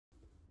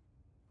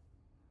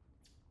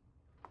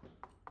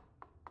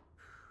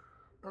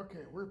Okay,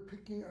 we're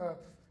picking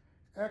up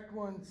Act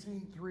 1,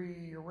 Scene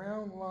 3,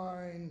 around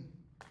line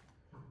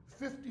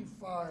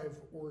 55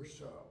 or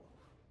so.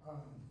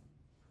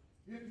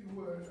 If you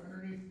would,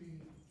 underneath the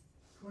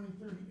 20,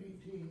 30,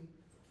 18,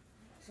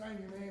 sign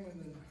your name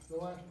and then the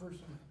last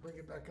person, bring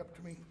it back up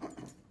to me.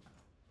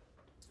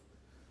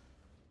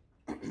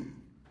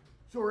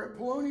 So we're at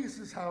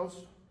Polonius's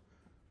house.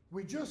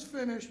 We just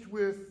finished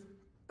with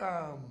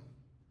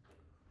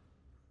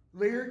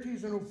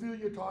Laertes and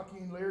Ophelia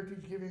talking.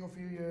 Laertes giving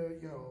Ophelia,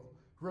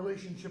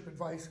 relationship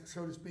advice,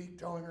 so to speak,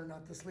 telling her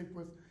not to sleep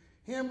with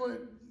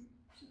Hamlet.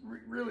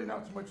 Really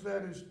not so much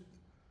that as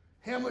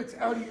Hamlet's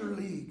out of your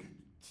league.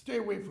 Stay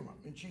away from him.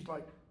 And she's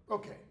like,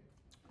 okay.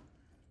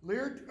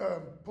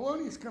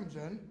 Polonius comes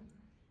in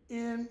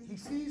and he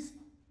sees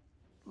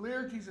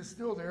Laertes is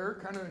still there,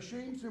 kind of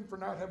shames him for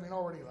not having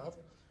already left,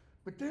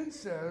 but then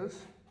says,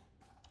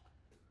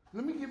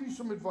 let me give you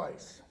some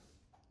advice.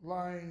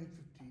 Line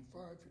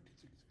 55,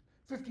 56,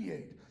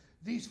 58.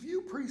 These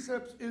few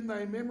precepts in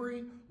thy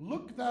memory,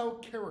 look thou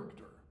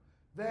character.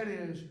 That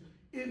is,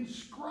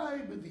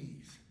 inscribe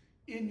these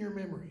in your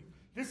memory.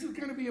 This is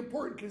going to be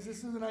important because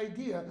this is an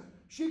idea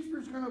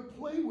Shakespeare's going to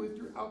play with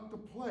throughout the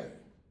play.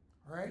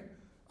 All right?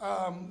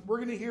 We're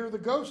going to hear the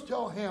ghost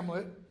tell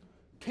Hamlet,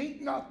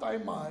 taint not thy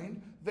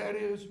mind, that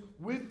is,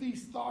 with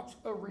these thoughts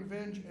of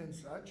revenge and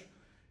such.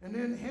 And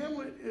then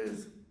Hamlet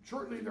is,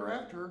 shortly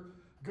thereafter,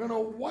 going to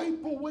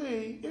wipe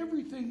away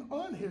everything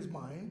on his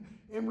mind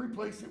and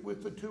replace it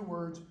with the two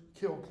words,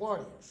 kill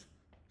Claudius.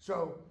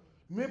 So,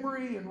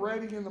 memory and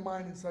writing in the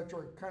mind and such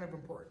are kind of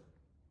important.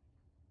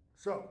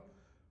 So,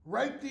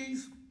 write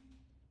these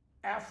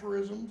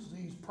aphorisms,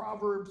 these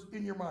proverbs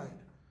in your mind.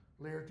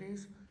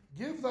 Laertes,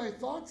 give thy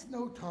thoughts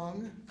no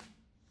tongue,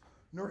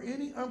 nor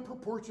any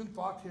unproportioned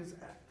thought his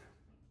act.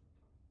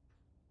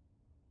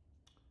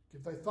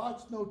 Give thy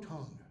thoughts no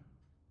tongue.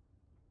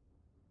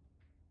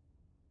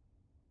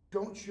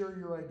 Don't share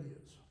your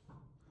ideas.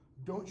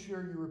 Don't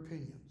share your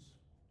opinions.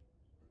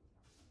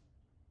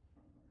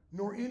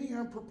 Nor any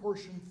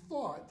unproportioned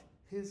thought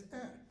his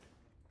act.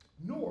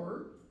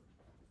 Nor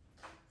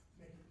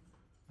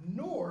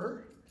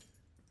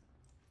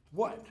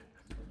what?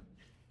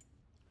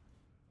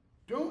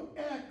 Don't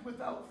act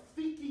without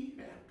thinking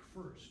at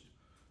first.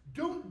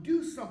 Don't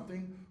do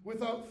something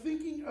without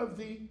thinking of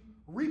the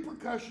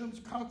repercussions,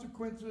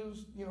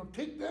 consequences.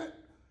 Take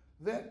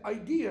that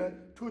idea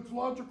to its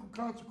logical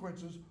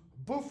consequences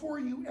before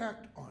you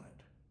act on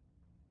it.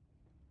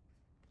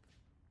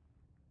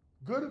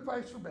 Good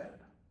advice or bad?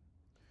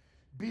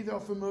 Be thou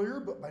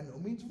familiar, but by no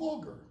means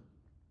vulgar.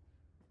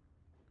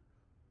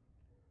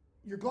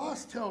 Your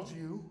gloss tells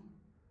you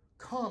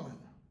common.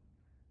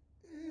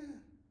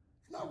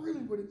 It's not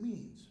really what it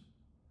means.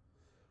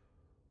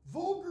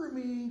 Vulgar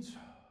means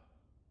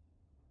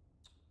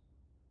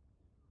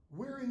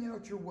wearing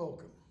out your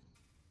welcome.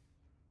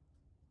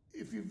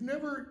 If you've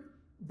never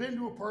been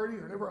to a party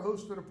or never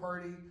hosted a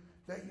party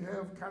that you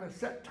have kind of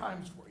set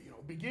times for,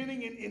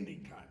 beginning and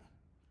ending time.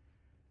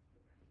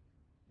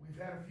 We've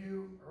had a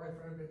few. My wife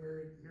and I have been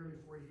married nearly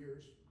 40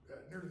 years,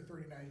 nearly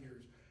 39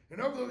 years.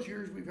 And of those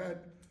years, we've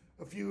had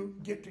a few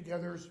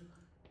get-togethers.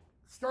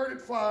 Start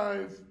at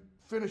 5,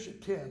 finish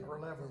at 10 or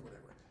 11 or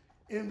whatever.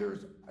 And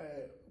there's,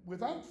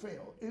 without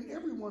fail, in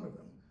every one of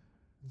them,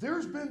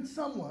 there's been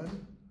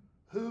someone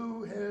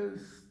who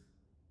has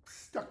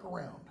stuck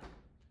around.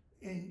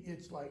 And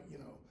it's like,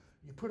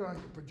 you put on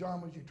your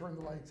pajamas, you turn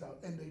the lights out,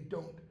 and they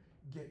don't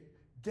get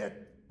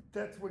that.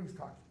 That's what he's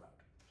talking about.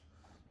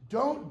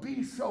 Don't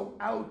be so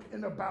out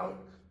and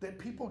about that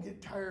people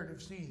get tired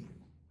of seeing you.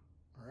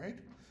 All right?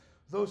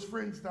 Those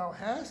friends thou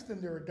hast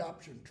in their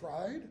adoption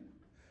tried,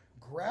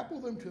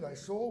 grapple them to thy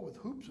soul with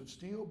hoops of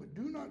steel, but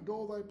do not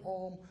dull thy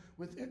palm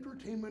with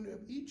entertainment of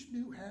each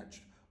new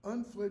hatched,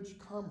 unfledged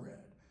comrade.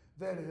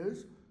 That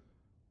is,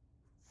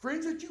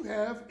 friends that you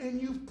have,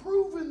 and you've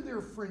proven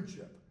their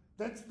friendship.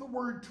 That's the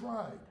word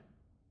tried.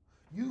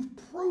 You've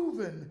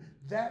proven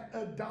that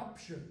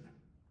adoption.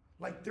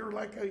 Like they're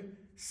like a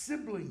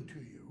sibling to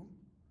you.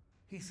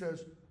 He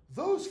says,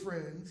 those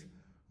friends,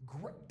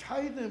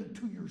 tie them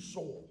to your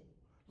soul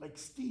like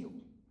steel.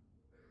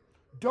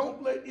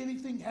 Don't let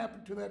anything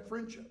happen to that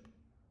friendship.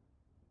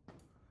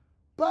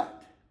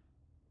 But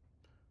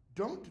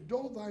don't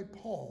dull thy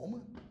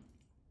palm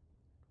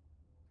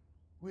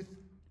with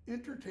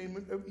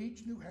entertainment of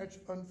each new hatched,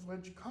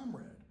 unfledged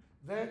comrade.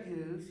 That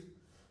is,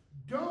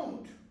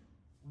 don't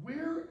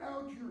wear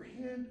out your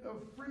hand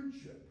of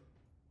friendship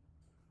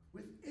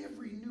with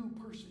every new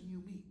person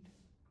you meet.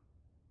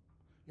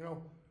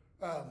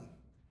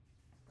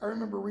 I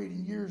remember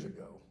reading years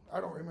ago, I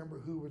don't remember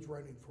who was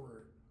running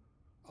for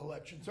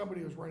election.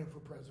 Somebody was running for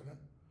president.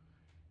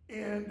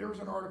 And there was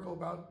an article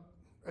about,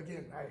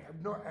 again, I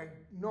have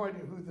no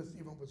idea who this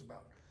even was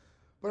about.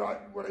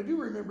 But what I do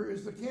remember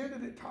is the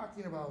candidate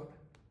talking about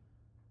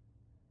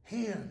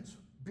hands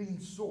being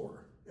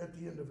sore at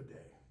the end of a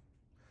day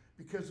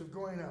because of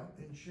going out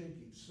and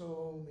shaking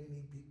so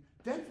many people.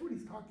 That's what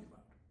he's talking about.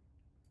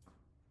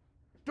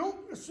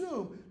 Don't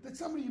assume that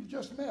somebody you've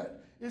just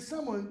met is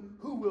someone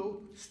who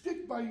will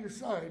stick by your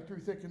side through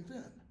thick and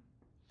thin.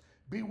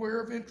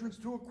 Beware of entrance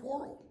to a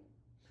quarrel,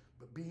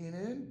 but being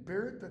in,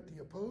 bear it that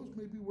the opposed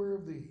may beware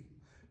of thee.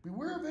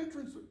 Beware of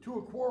entrance to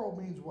a quarrel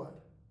means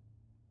what?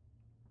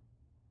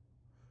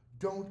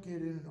 Don't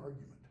get in an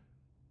argument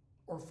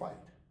or fight.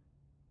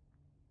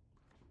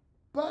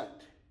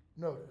 But,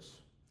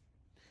 notice,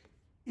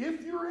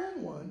 if you're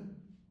in one,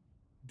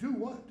 do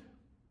what?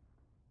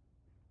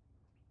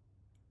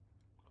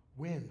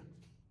 Win.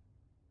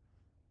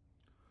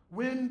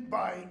 Win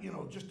by,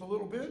 just a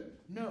little bit?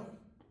 No.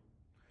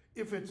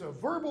 If it's a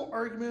verbal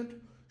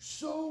argument,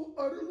 so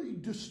utterly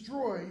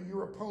destroy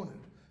your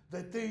opponent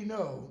that they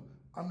know,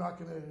 I'm not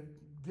going to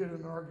get in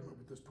an argument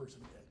with this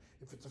person again.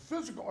 If it's a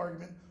physical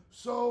argument,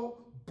 so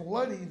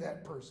bloody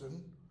that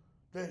person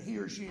that he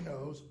or she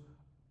knows,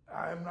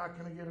 I'm not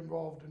going to get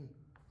involved in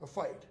a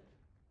fight.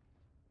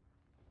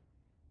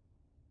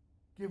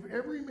 Give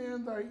every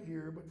man thy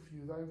ear, but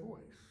few thy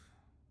voice.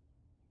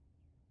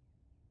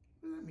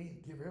 What does that mean,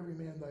 give every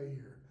man thy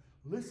ear?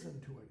 Listen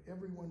to what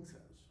everyone says.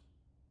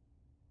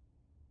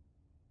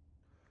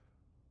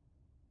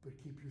 But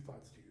keep your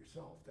thoughts to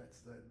yourself.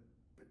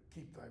 But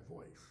keep thy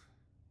voice.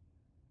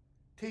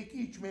 Take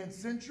each man's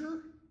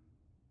censure.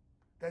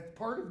 That's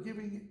part of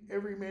giving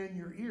every man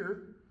your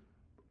ear.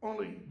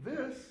 Only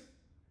this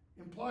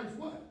implies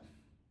what?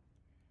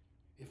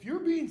 If you're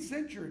being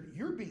censured,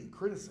 you're being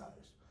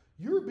criticized.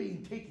 You're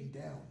being taken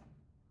down.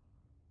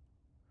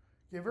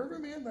 Give every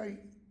man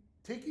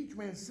take each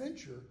man's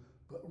censure,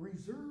 but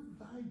reserve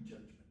thy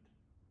judgment.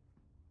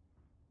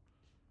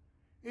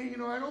 Hey,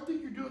 I don't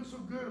think you're doing so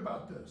good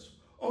about this.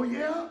 Oh,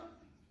 yeah?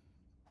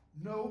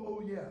 No,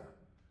 oh, yeah.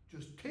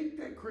 Just take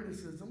that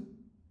criticism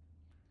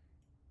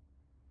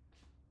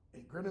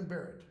and grin and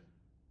bear it.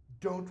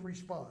 Don't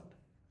respond.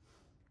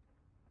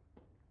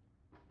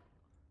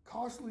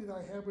 Costly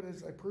thy habit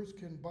as thy purse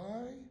can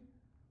buy,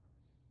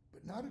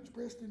 but not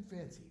expressed in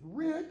fancy.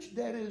 Rich,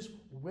 that is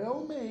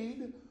well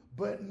made,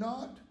 but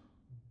not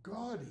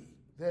gaudy.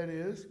 That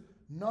is,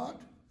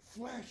 not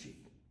flashy.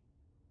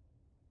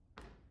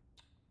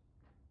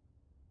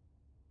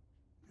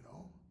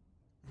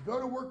 You go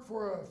to work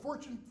for a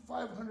Fortune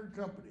 500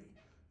 company.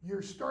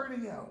 You're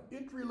starting out,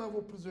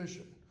 entry-level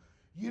position.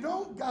 You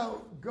don't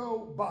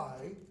go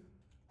buy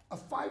a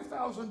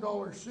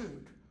 $5,000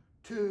 suit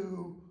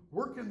to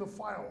work in the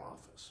file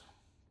office.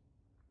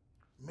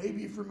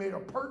 Maybe if you're made a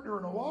partner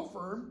in a law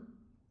firm,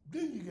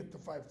 then you get the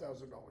 $5,000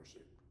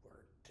 suit, or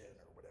 10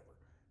 or whatever,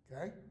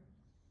 okay?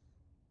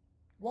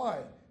 Why?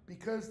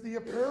 Because the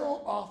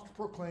apparel oft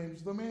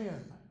proclaims the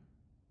man.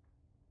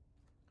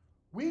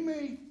 We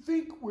may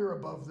think we're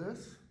above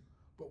this,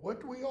 but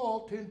what do we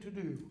all tend to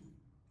do?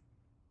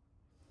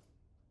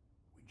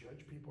 We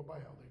judge people by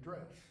how they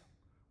dress.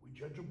 We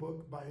judge a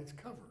book by its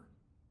cover.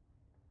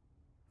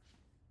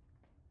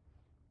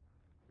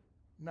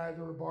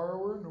 Neither a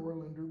borrower nor a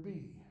lender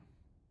be.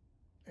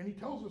 And he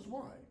tells us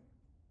why.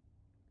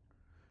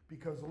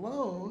 Because a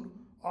loan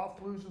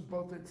oft loses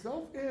both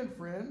itself and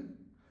friend.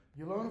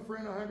 You loan a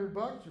friend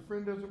 $100, your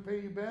friend doesn't pay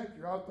you back,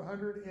 you're out the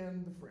 100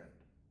 and the friend.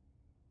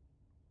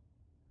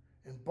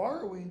 And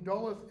borrowing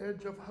dulleth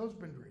edge of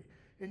husbandry.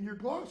 And your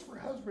gloss for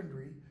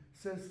husbandry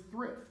says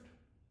thrift.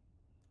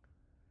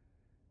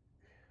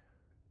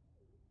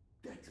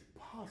 That's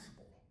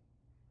possible.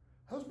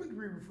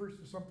 Husbandry refers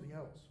to something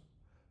else.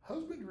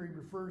 Husbandry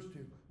refers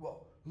to,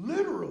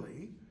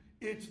 literally,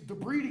 it's the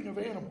breeding of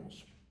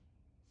animals.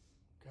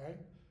 Okay?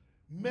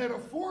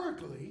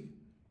 Metaphorically,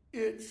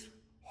 it's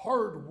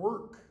hard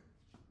work.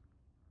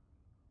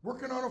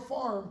 Working on a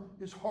farm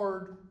is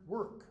hard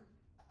work.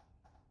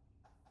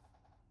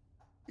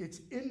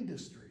 It's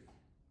industry.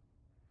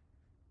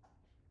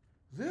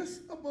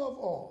 This above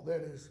all,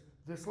 that is,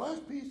 this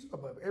last piece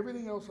above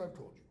everything else I've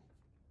told you.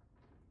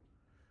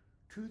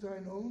 To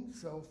thine own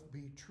self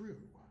be true.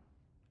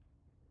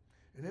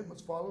 And it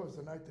must follow as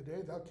the night the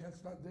day, thou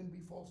canst not then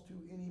be false to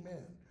any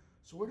man.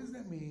 So what does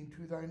that mean,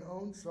 to thine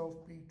own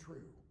self be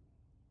true?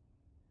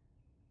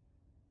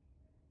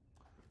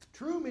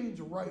 True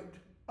means right,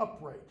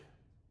 upright.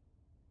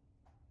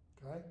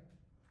 Okay?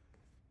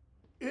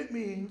 It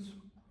means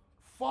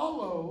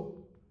follow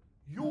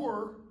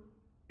your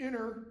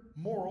inner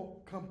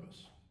moral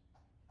compass.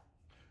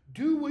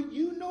 Do what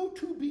you know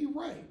to be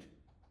right.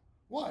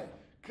 Why?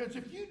 Because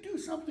if you do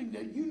something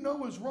that you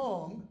know is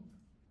wrong,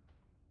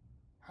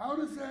 how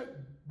does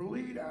that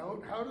bleed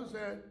out? How does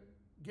that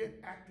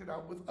get acted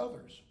out with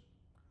others?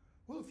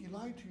 Well, if you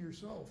lie to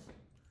yourself,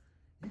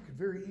 you could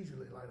very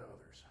easily lie to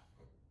others.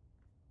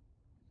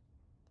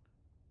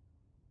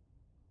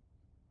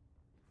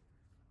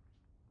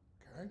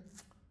 Okay?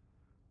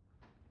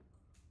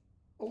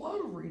 A lot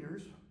of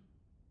readers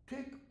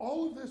take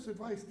all of this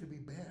advice to be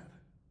bad.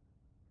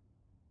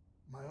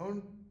 My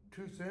own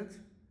 2 cents,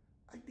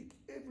 I think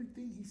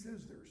everything he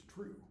says there is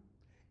true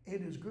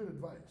and is good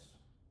advice.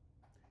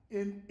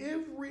 In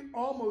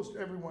almost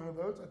every one of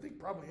those, I think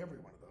probably every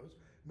one of those,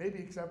 maybe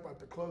except about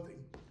the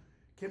clothing,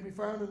 can be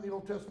found in the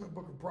Old Testament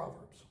book of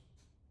Proverbs.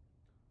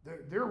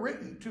 They're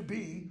written to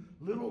be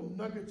little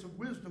nuggets of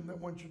wisdom that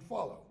one should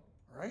follow,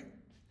 all right?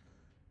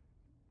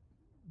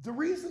 The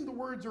reason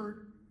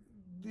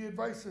the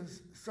advice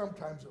is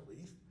sometimes at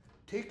least,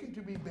 taken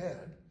to be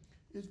bad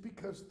is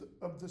because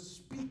of the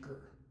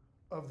speaker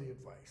of the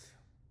advice.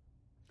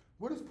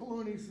 What is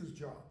Polonius'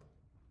 job?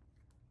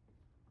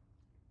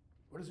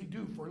 What does he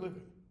do for a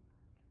living?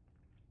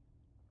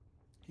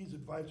 He's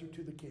advisor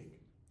to the king,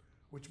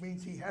 which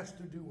means he has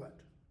to do what?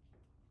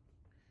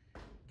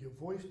 Give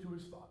voice to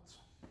his thoughts.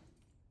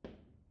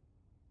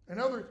 In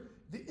other words,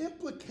 the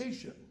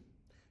implication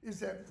is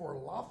that for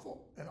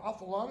an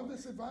awful lot of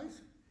this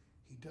advice,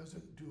 he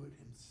doesn't do it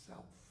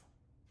himself.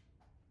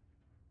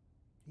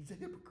 He's a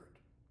hypocrite.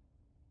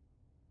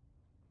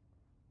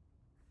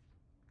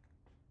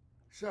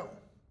 So,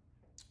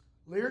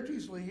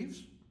 Laertes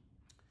leaves,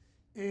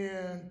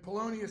 and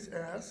Polonius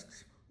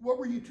asks, what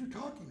were you two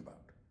talking about?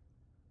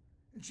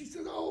 And she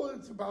says, oh,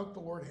 it's about the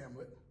Lord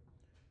Hamlet.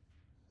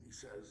 He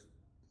says,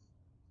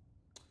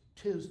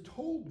 'tis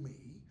told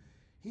me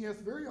he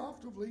hath very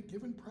oft of late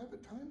given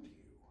private time to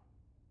you.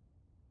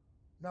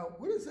 Now,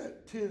 what does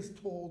that 'tis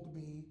told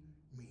me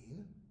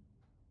mean?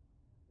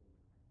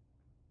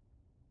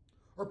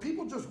 Are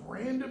people just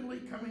randomly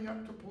coming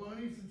up to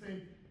Polonius and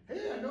saying,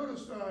 hey, I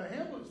noticed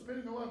Hamlet's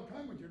spending a lot of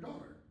time with your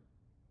daughter?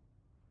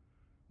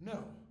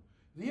 No.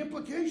 The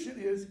implication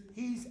is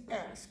he's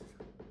asked.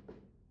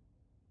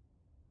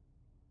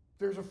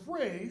 There's a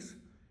phrase,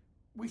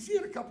 we see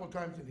it a couple of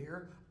times in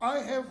here, I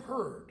have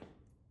heard.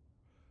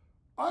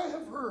 I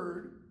have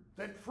heard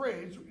that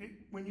phrase,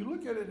 when you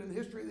look at it in the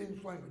history of the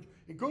English language,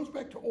 it goes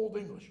back to Old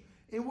English.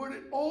 And what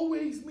it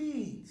always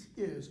means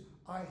is,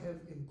 I have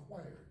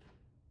inquired.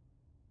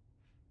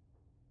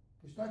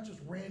 It's not just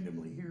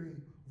randomly hearing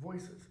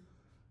voices.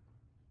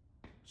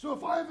 So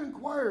if I've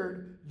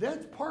inquired,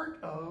 that's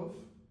part of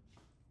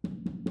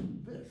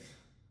this.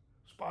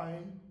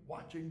 Spying,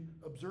 watching,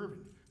 observing.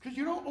 Because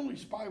you don't only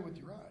spy with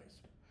your eyes.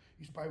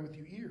 You spy with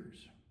your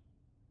ears.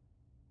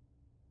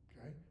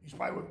 Okay? You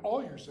spy with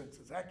all your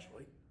senses,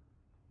 actually.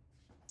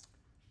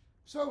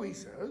 So he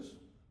says,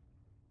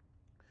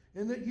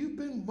 and that you've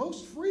been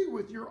most free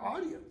with your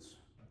audience.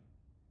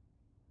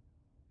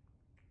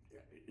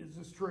 Is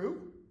this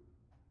true?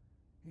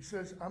 He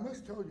says, I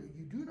must tell you,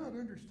 you do not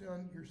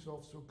understand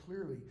yourself so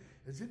clearly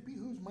as it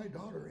behooves my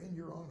daughter in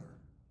your honor.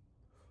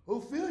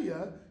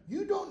 Ophelia,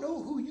 you don't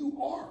know who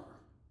you are.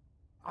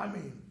 I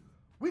mean,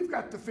 we've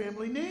got the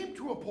family name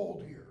to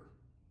uphold here.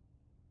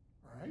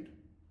 All right?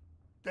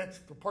 That's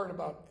the part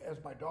about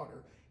as my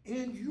daughter.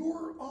 And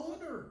your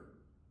honor,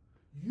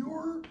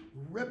 your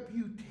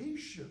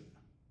reputation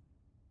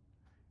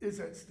is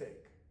at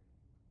stake.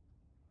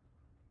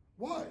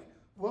 Why?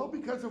 Well,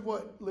 because of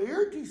what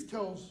Laertes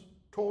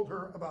told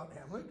her about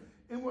Hamlet,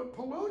 and what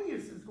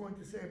Polonius is going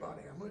to say about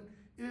Hamlet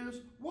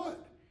is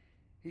what?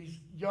 He's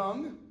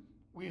young,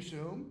 we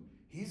assume.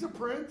 He's a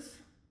prince.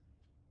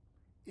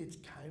 It's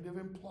kind of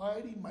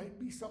implied he might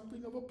be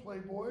something of a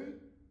playboy.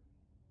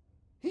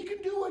 He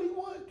can do what he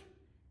wants.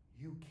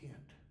 You can't.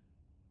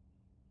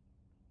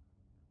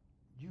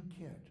 You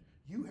can't.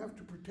 You have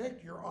to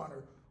protect your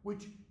honor,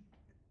 which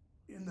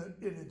in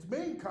its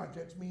main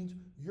context means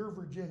your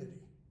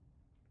virginity.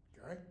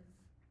 Okay?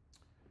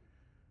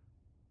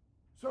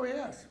 So he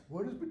asks,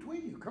 what is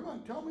between you? Come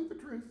on, tell me the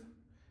truth.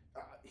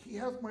 He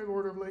hath, my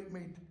lord, of late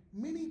made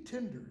many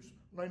tenders,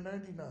 line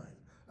 99,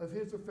 of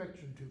his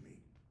affection to me.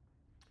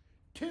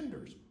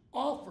 Tenders,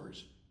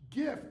 offers,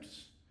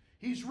 gifts.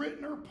 He's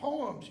written her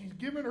poems. He's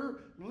given her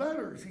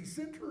letters. He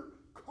sent her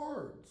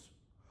cards.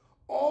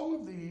 All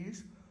of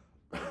these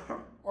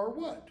are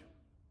what?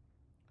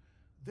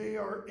 They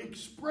are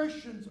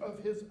expressions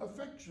of his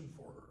affection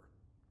for her.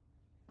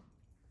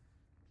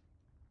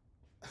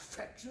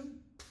 Affection?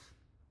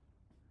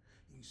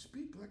 You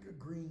speak like a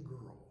green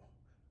girl.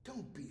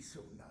 Don't be so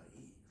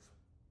naive.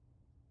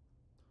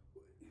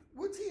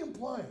 What's he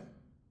implying?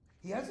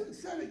 He hasn't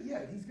said it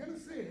yet. He's going to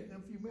say it in a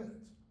few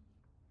minutes.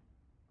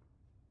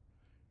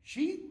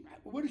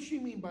 What does she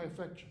mean by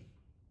affection?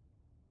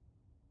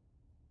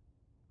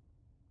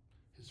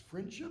 His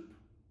friendship?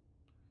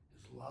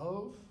 His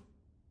love?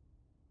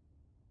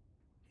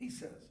 He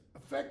says,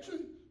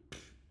 affection?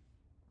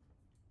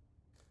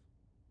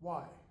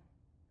 Why?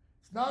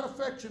 It's not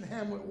affection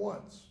Hamlet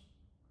wants,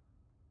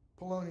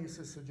 Polonius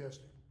is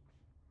suggesting.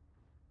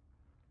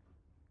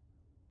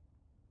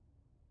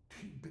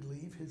 Do you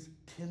believe his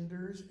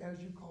tenders,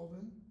 as you call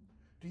them?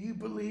 Do you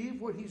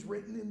believe what he's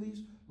written in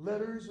these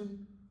letters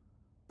and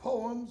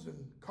poems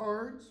and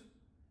cards?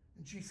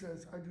 And she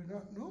says, I do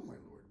not know, my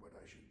lord, what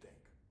I should think.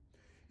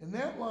 And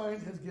that line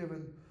has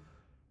given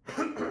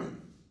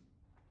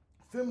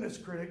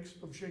feminist critics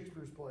of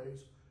Shakespeare's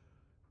plays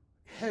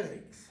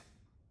headaches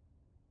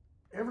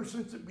ever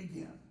since it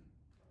began.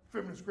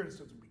 Feminist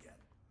criticism began.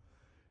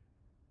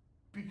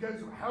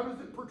 Because how does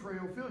it portray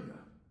Ophelia?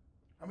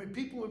 I mean,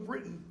 people have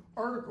written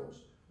articles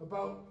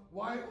about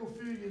why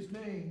Ophelia's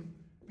name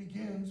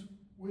begins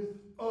with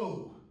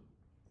O.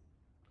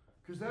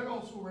 Because that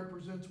also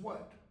represents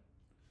what?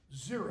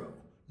 Zero,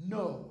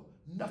 no,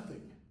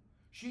 nothing.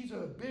 She's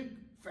a big,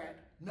 fat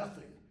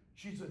nothing.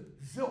 She's a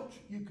zilch.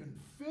 You can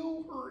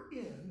fill her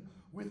in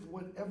with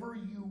whatever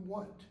you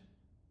want.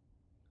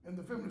 And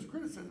the feminist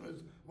criticism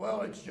is,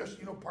 well, it's just,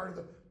 part of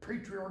the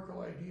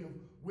patriarchal idea of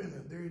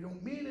women. They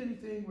don't mean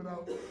anything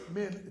without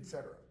men,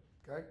 etc.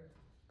 Okay?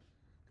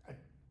 I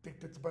think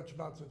that's a bunch of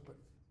nonsense, but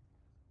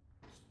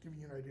just giving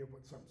you an idea of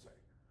what some say.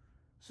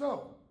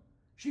 So,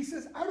 she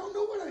says, I don't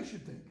know what I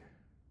should think.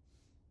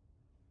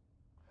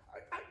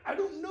 I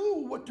don't know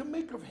what to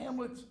make of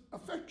Hamlet's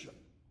affection.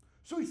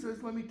 So he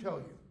says, let me tell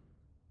you.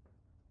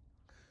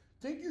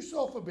 Think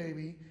yourself a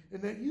baby,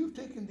 and that you've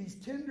taken these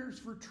tenders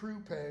for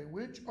true pay,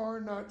 which are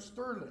not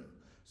sterling.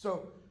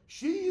 So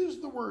she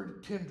used the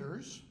word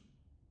tenders,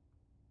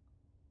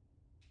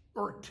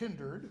 or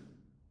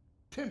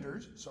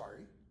tenders,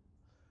 sorry.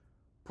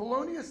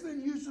 Polonius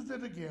then uses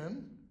it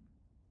again.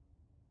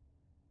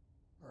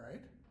 All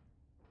right.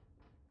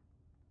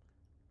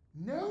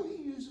 Now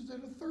he uses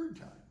it a third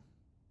time.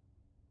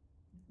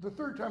 The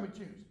third time it's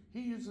used.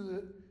 He uses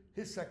it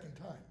his second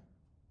time.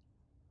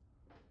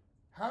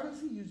 How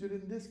does he use it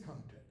in this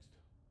context?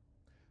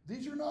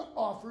 These are not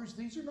offers.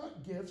 These are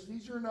not gifts.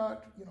 These are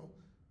not,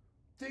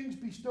 things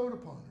bestowed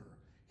upon her.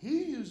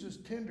 He uses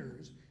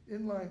tenders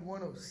in line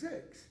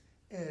 106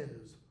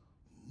 as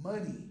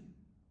money.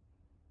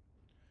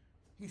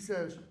 He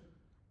says,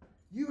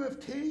 you have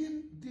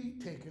taken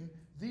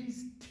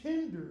these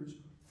tenders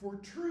for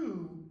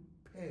true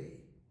pay,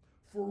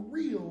 for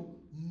real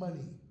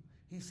money.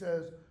 He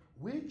says,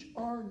 which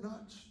are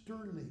not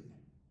sterling.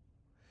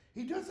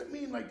 He doesn't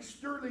mean like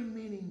sterling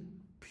meaning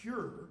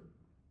pure.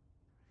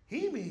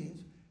 He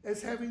means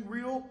as having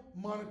real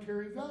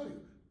monetary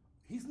value.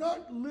 He's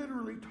not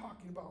literally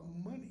talking about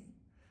money,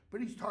 but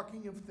he's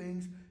talking of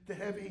things that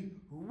have a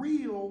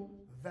real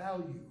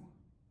value.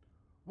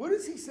 What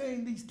is he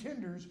saying these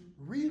tenders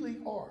really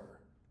are,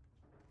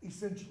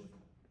 essentially?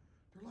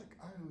 They're like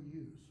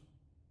IOUs.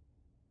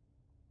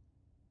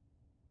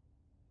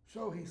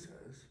 So he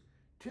says,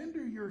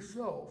 tender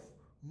yourself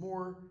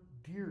more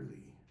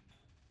dearly.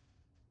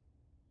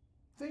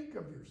 Think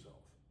of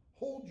yourself,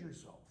 hold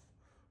yourself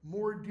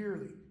more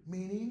dearly,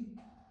 meaning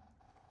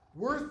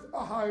worth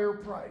a higher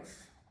price.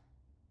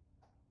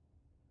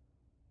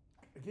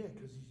 Again,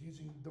 because he's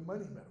using the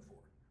money metaphor.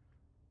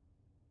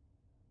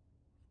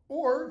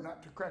 Or,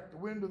 not to crack the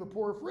wind of the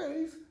poor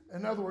phrase,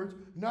 in other words,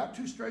 not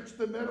to stretch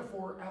the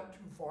metaphor out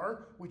too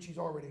far, which he's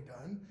already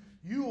done,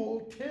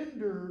 you'll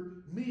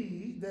tender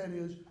me, that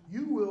is,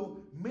 you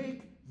will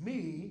make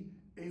me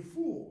a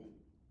fool.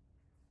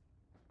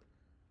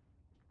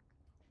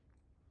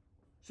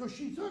 So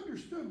she's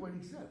understood what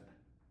he said.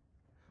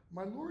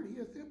 My Lord, he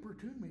hath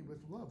importuned me with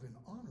love in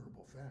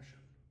honorable fashion.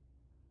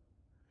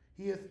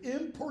 He hath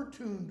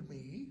importuned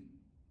me,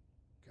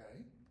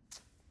 okay?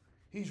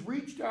 He's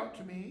reached out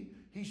to me.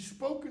 He's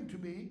spoken to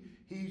me.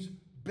 He's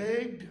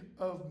begged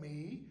of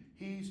me.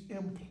 He's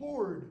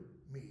implored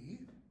me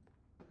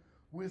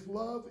with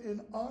love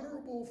in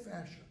honorable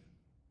fashion.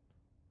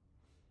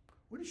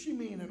 What does she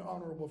mean in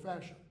honorable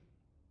fashion?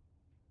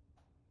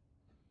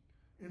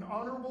 In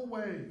honorable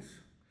ways.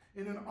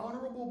 In an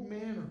honorable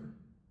manner,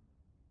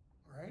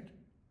 right?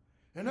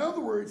 In other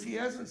words, he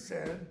hasn't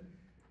said,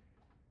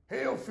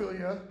 hey,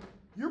 Ophelia,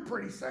 you're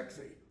pretty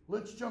sexy.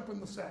 Let's jump in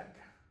the sack.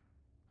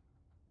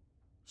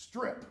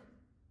 Strip.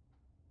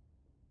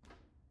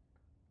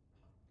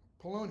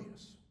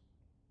 Polonius.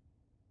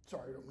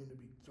 Sorry, I don't mean to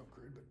be so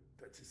crude, but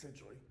that's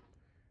essentially.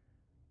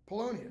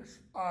 Polonius,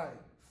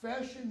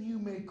 fashion you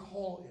may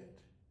call it.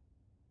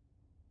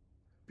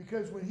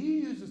 Because when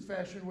he uses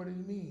fashion, what does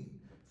he mean?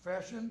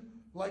 Fashion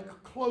like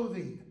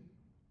clothing.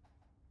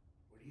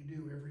 What do you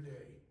do every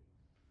day?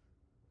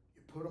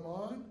 You put them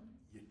on,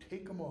 you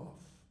take them off.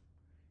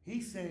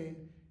 He's saying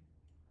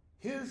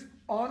his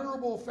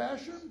honorable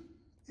fashion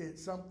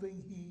is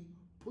something he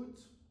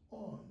puts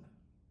on.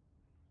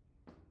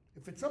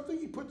 If it's something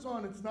he puts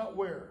on, it's not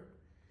where?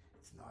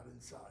 It's not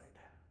inside.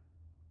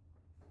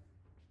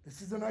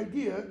 This is an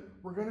idea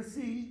we're going to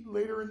see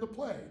later in the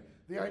play.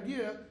 The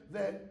idea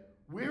that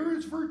where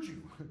is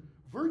virtue?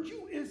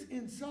 Virtue is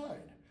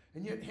inside.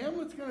 And yet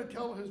Hamlet's going to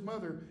tell his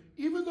mother,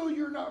 even though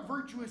you're not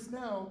virtuous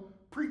now,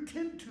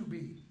 pretend to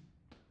be.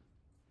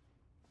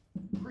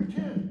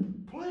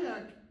 Pretend. Play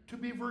act to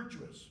be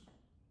virtuous.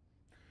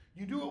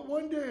 You do it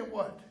one day and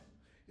what?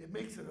 It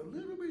makes it a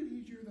little bit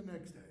easier the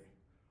next day.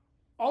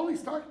 All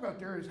he's talking about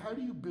there is how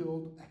do you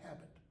build a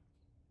habit?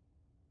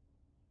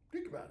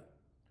 Think about it.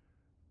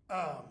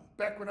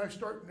 Back when I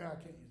started, I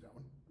can't use that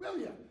one. Well,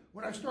 yeah,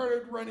 when I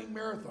started running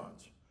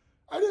marathons,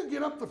 I didn't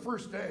get up the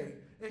first day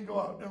and go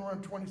out and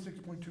run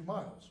 26.2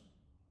 miles.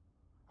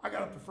 I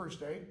got up the first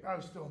day. I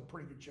was still in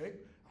pretty good shape.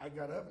 I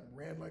got up and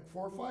ran like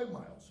 4 or 5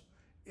 miles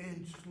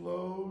and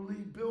slowly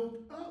built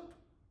up.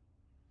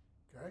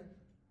 Okay?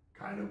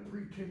 Kind of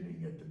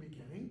pretending at the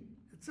beginning,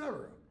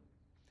 etc.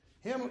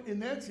 Hamlet, in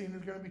that scene,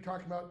 is going to be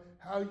talking about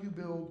how you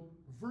build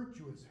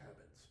virtuous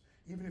habits.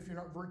 Even if you're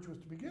not virtuous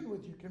to begin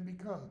with, you can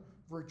become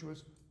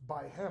virtuous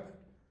by habit.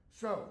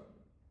 So,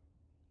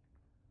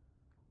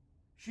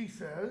 she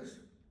says,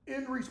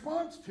 in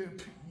response to,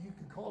 you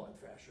can call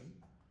it fashion,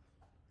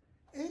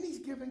 And he's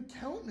given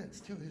countenance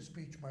to his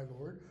speech, my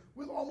Lord,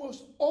 with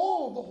almost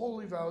all the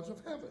holy vows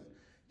of heaven.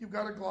 You've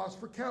got a gloss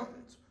for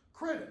countenance.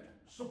 Credit,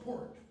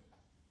 support.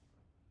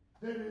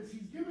 That is,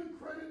 he's given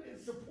credit and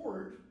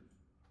support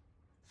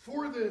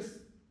for this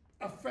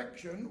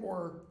affection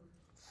or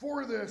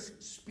for this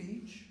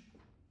speech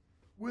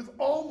with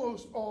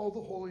almost all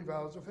the holy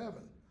vows of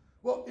heaven.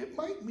 Well, it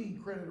might mean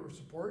credit or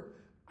support.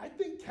 I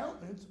think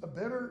countenance, a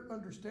better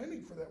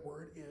understanding for that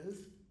word,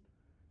 is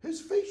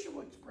his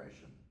facial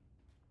expression.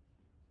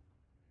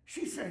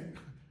 She's saying,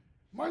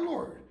 my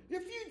Lord,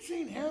 if you'd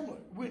seen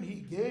Hamlet when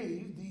he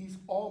gave these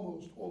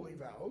almost holy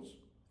vows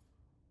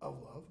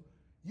of love,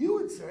 you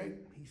would say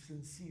he's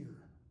sincere.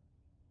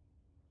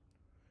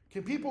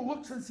 Can people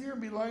look sincere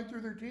and be lying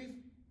through their teeth?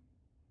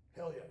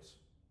 Hell yes.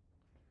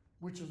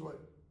 Which is what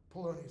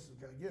Polonius is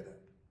going to get at.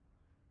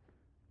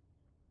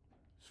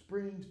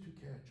 Springs to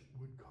catch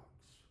woodcocks.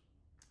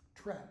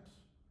 Traps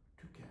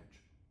to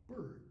catch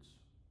birds.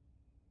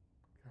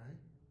 Okay?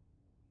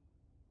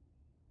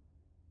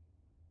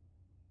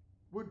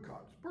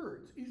 Woodcocks,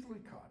 birds, easily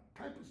caught.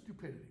 Type of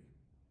stupidity.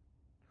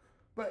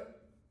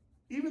 But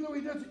even though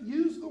he doesn't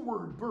use the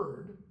word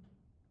bird,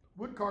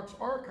 woodcocks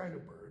are a kind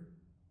of bird.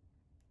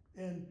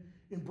 And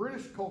in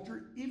British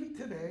culture, even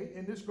today,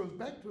 and this goes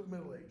back to the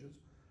Middle Ages,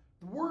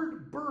 the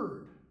word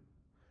bird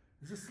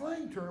is a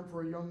slang term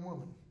for a young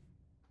woman.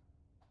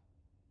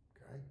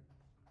 Okay?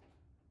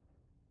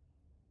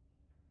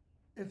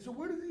 And so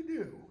what does he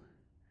do?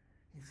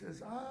 He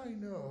says, I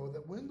know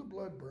that when the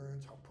blood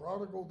burns, how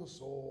prodigal the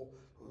soul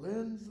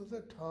lends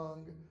the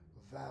tongue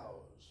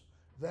vows.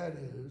 That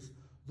is,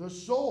 the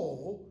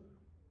soul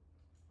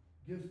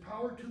gives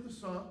power to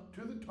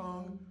the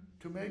tongue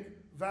to make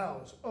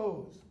vows,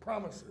 oaths,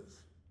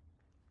 promises.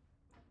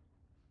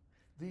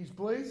 These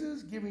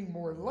blazes giving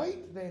more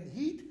light than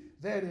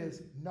heat, that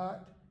is,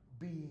 not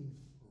being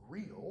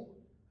real,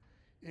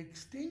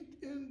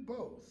 extinct in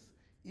both,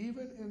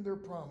 even in their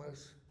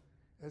promise,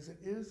 as it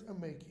is a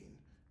making.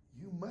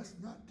 You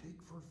must not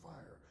take for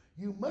fire.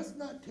 You must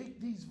not take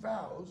these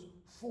vows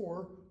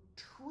for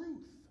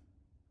truth.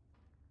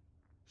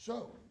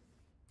 So,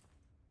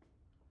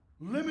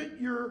 limit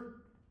your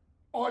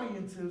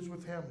audiences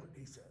with Hamlet,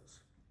 he says.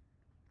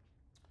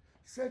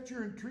 Set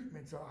your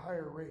entreatments at a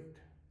higher rate.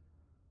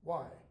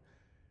 Why?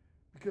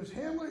 Because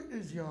Hamlet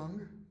is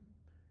young,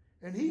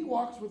 and he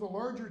walks with a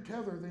larger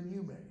tether than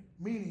you may,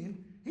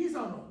 meaning he's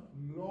on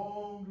a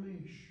long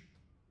leash.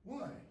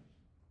 Why?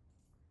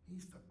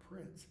 He's the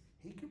prince.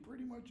 He can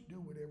pretty much do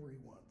whatever he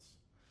wants.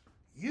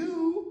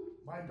 You,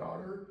 my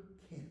daughter,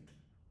 can't.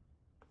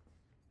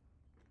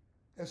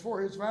 As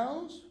for his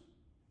vows,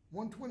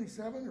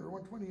 127 or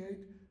 128,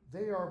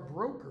 they are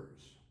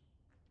brokers.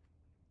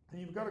 And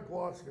you've got a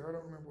gloss here, I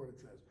don't remember what it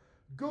says.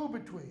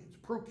 Go-betweens,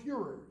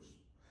 procurers.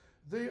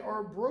 They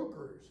are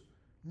brokers,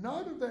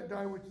 not of that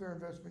dye which their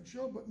investment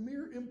show, but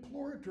mere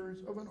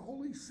implorators of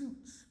unholy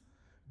suits,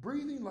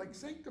 breathing like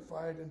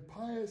sanctified and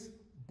pious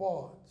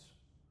bawds.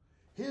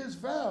 His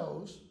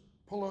vows,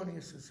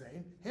 Polonius is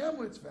saying,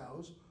 Hamlet's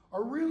vows,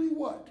 are really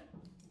what?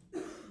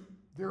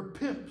 They're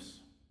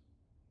pimps.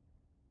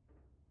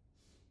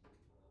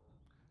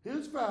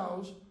 His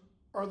vows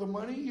are the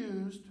money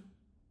used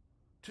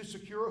to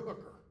secure a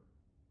hooker.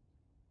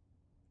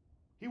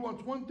 He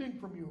wants one thing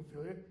from you,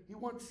 Ophelia. He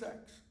wants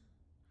sex.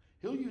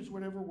 He'll use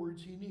whatever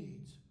words he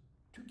needs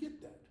to get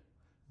that.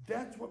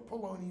 That's what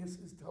Polonius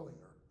is telling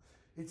her.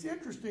 It's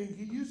interesting,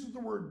 he uses the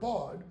word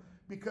bawd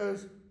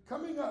because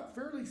coming up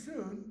fairly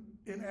soon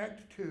in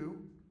Act 2,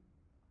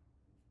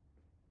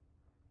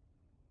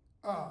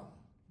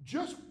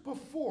 just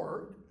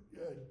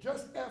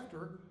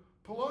after,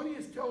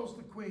 Polonius tells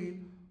the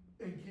queen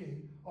and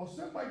king, I'll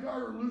set my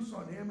daughter loose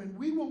on him and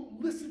we will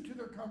listen to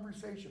their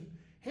conversation.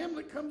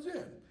 Hamlet comes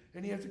in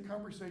and he has a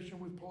conversation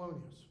with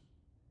Polonius.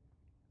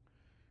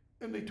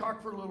 And they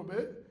talk for a little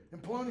bit,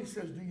 and Polonius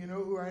says, do you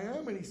know who I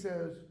am? And he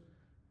says,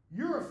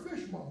 you're a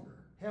fishmonger.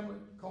 Hamlet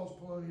calls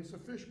Polonius a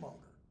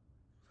fishmonger.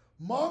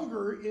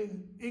 Monger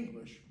in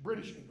English,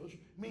 British English,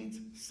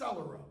 means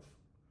seller of.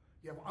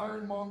 You have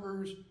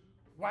ironmongers,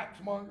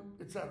 waxmonger,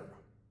 etc.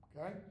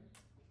 Okay?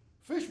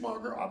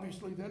 Fishmonger,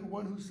 obviously, then,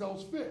 one who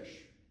sells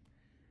fish.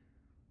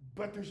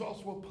 But there's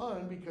also a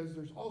pun because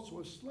there's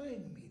also a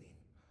slang meaning.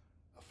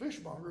 A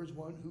fishmonger is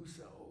one who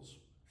sells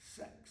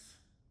sex.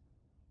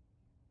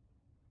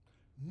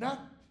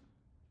 Not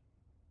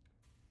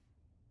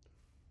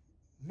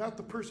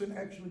the person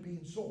actually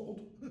being sold,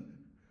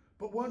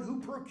 but one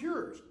who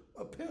procures,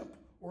 a pimp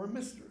or a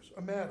mistress,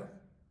 a madam.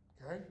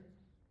 Okay?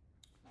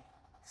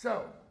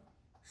 So,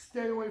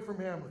 stay away from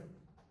Hamlet.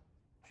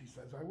 She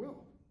says, I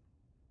will.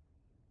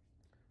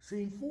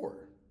 Scene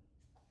 4.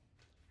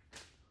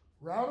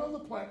 We're out on the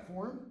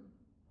platform.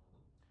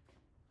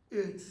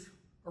 It's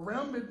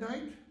around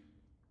midnight.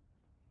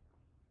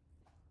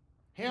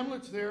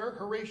 Hamlet's there,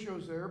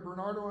 Horatio's there,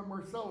 Bernardo and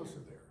Marcellus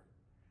are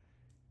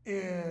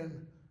there.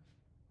 And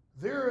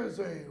there is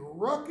a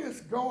ruckus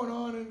going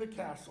on in the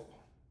castle.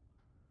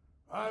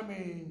 I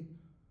mean,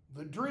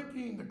 the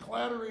drinking, the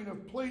clattering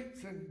of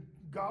plates and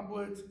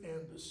goblets,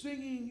 and the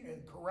singing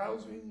and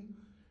carousing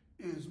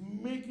is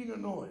making a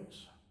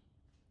noise.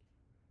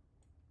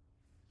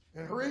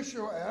 And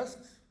Horatio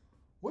asks,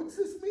 what's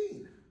this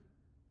mean?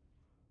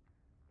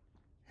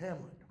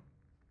 Hamlet,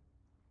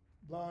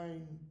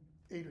 line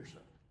 8 or so.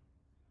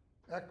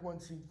 Act 1,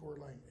 scene 4,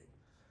 line 8.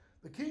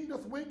 The king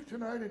doth wake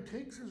tonight and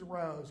takes his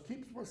rouse,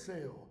 keeps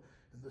wassail,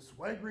 and the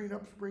swaggering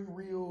upspring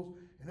reels,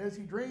 and as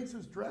he drains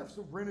his draughts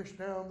of Rhenish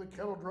down, the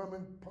kettle drum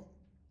and pump.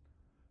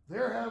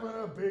 They're having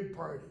a big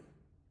party.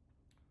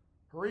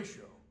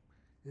 Horatio,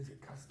 is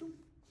it custom?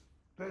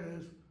 That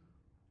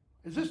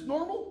is this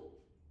normal?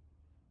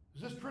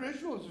 Is this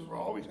traditional? Is this what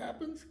always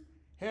happens?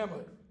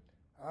 Hamlet,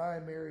 aye,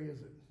 marry,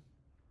 is it?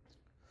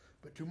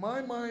 But to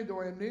my mind,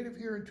 though I am native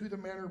here and to the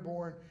manor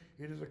born,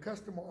 it is a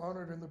custom more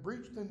honored in the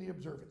breach than the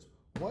observance.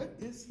 What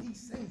is he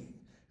saying?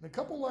 And a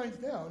couple lines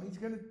down, he's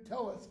going to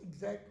tell us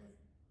exactly.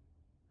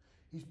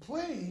 He's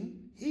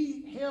playing,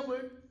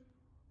 Hamlet,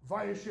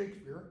 via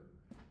Shakespeare,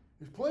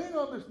 is playing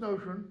on this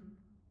notion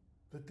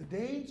that the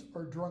Danes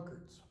are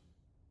drunkards.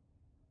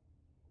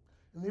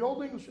 In the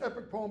Old English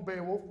epic poem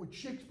Beowulf, which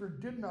Shakespeare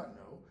did not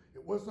know,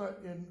 it was not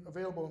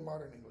available in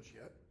modern English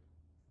yet,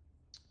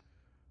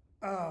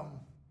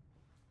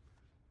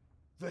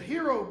 the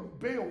hero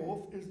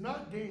Beowulf is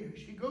not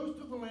Danish. He goes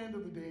to the land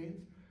of the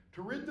Danes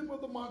to rid them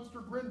of the monster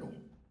Grendel.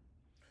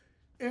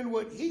 And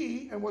what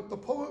the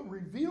poet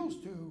reveals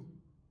to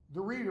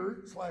the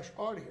reader /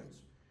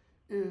 audience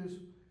is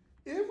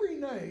every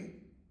night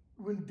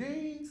when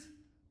Danes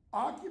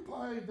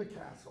occupy the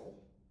castle,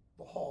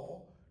 the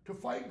hall, to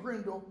fight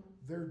Grendel,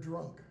 they're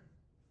drunk.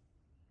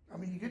 I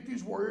mean, you get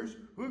these warriors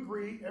who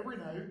agree every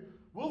night,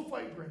 we'll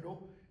fight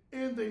Grendel,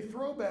 and they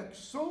throw back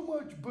so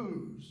much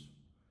booze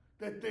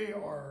that they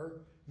are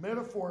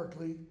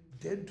metaphorically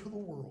dead to the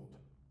world.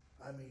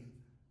 I mean,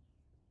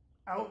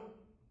 out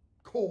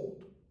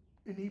cold,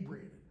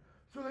 inebriated.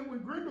 So that when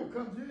Grendel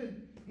comes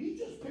in, he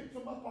just picks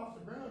them up off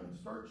the ground and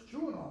starts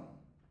chewing on them,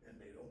 and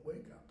they don't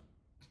wake up.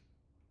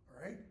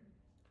 All right?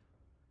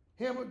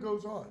 Hamlet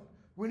goes on.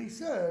 When he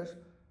says,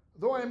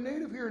 though I am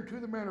native here and to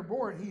the manor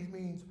born, he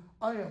means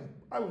I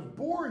was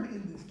born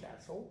in this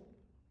castle,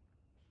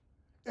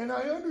 and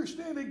I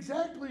understand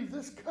exactly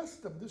this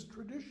custom, this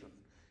tradition.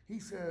 He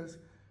says,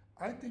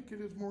 I think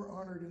it is more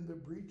honored in the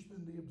breach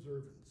than the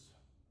observance.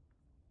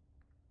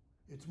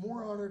 It's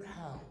more honored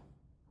how?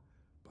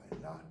 By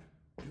not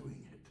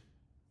doing it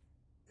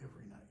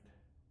every night.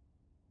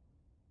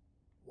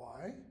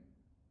 Why?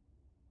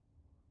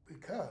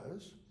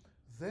 Because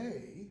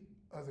they,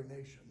 other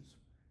nations,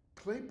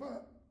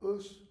 klepa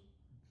us,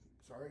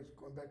 sorry, it's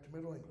going back to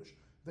Middle English,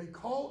 they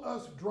call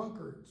us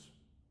drunkards.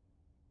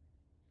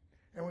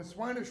 And with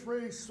swinish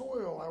phrase,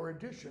 soil our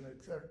addition,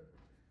 etc.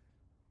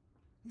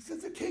 He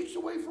says it takes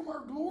away from our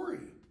glory.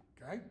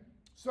 Okay?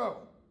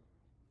 So,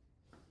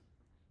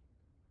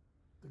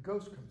 the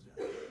ghost comes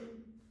in.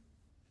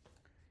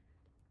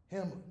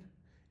 Hamlet.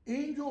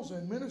 Angels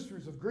and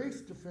ministers of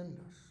grace defend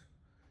us.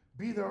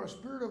 Be thou a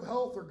spirit of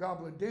health or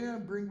goblin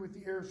damned, bring with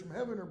the airs from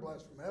heaven or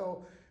blast from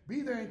hell.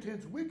 Be thy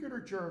intents wicked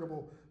or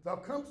charitable, thou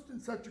comest in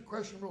such a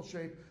questionable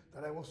shape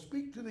that I will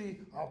speak to thee,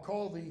 I'll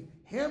call thee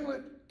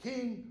Hamlet,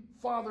 King,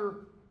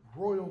 Father,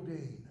 Royal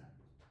Dane.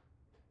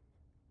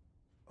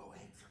 Oh,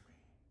 answer me.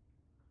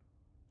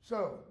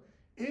 So,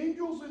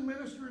 angels and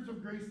ministers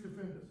of grace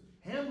defend us.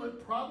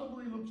 Hamlet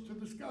probably looks to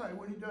the sky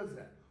when he does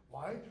that.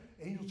 Why?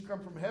 Angels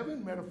come from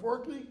heaven,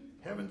 metaphorically,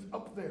 heaven's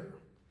up there.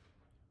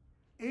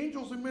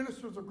 Angels and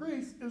ministers of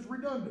grace is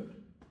redundant.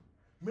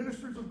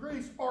 Ministers of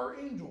grace are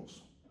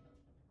angels.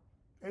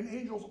 And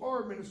angels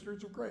are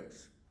ministers of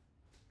grace.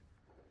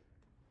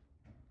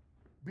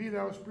 Be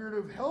thou a spirit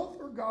of health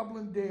or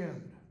goblin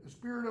damned. A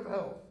spirit of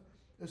health.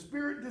 A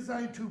spirit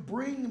designed to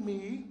bring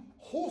me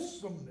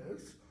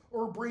wholesomeness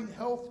or bring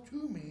health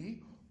to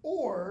me,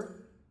 or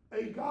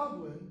a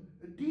goblin,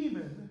 a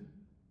demon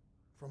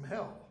from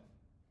hell.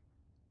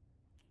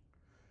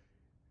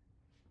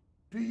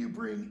 Do you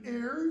bring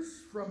airs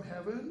from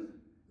heaven,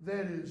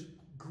 that is,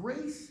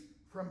 grace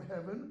from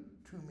heaven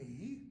to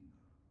me,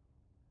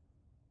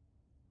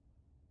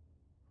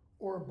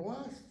 or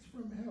blasts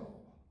from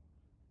hell?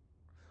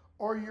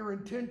 Are your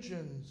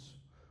intentions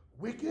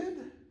wicked,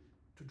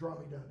 to draw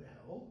me down to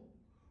hell,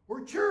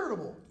 or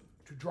charitable,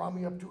 to draw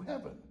me up to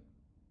heaven?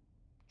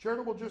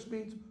 Charitable just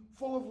means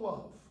full of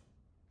love.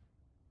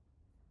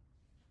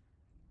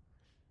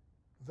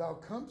 Thou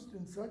comest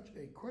in such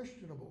a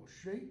questionable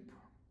shape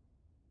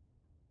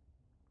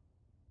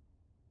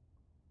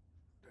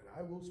that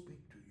I will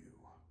speak to you.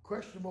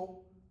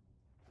 Questionable,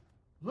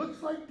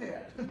 looks like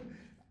that.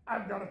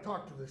 I've got to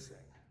talk to this thing.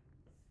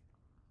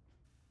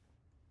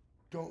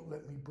 Don't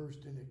let me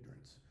burst in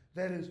ignorance.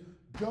 That is,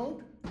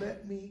 don't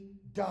let me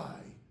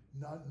die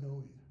not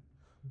knowing.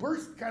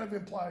 Burst kind of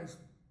implies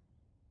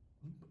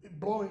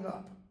blowing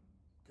up,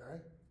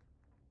 okay?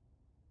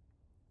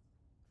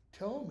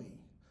 Tell me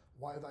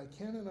why thy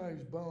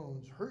canonized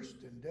bones,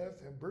 hearsed in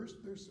death, have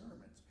burst their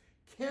sermons.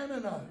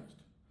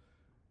 Canonized.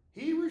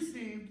 He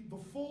received the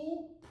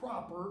full,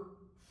 proper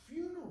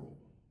funeral.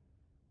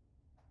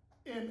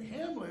 In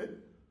Hamlet,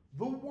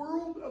 the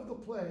world of the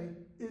play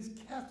is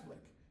Catholic.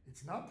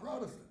 It's not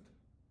Protestant.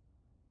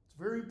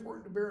 very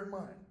important to bear in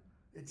mind.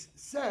 It's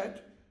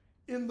set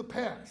in the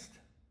past.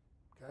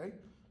 Okay?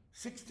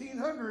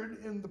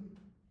 1600 in the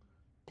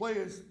play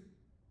is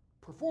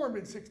performed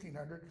in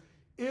 1600.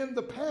 In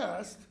the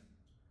past,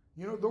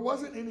 there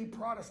wasn't any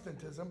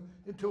Protestantism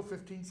until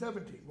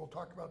 1517. We'll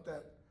talk about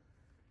that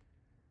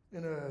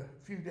in a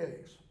few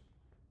days.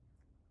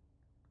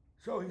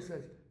 So he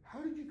says,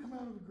 how did you come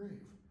out of the grave?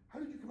 How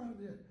did you come out of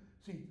the dead?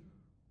 See,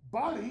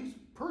 bodies,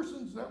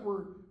 persons that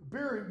were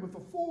buried with the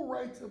full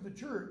rites of the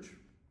church,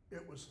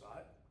 it was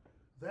thought,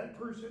 that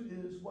person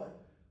is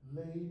what?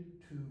 Laid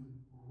to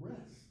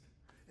rest.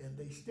 And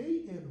they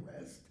stay in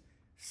rest,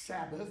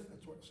 Sabbath,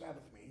 that's what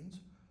Sabbath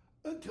means,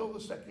 until the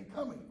second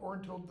coming, or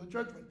until the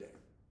judgment day.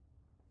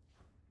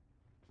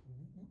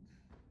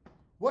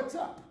 What's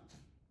up?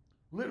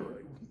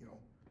 Literally,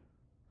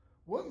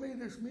 What may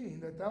this mean,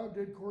 that thou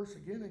dead course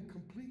again in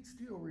complete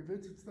steel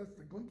revisits thus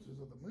the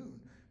glimpses of the moon,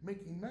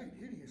 making night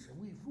hideous,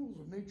 and we fools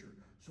of nature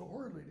so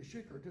horridly to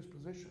shake our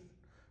disposition,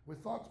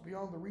 with thoughts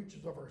beyond the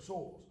reaches of our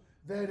souls?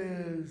 That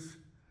is,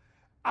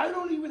 I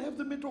don't even have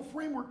the mental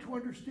framework to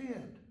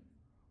understand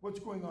what's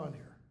going on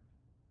here.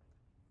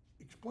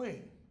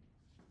 Explain.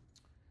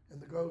 And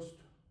the ghost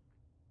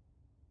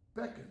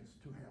beckons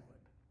to Hamlet.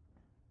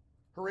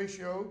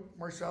 Horatio,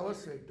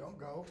 Marcellus say, don't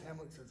go.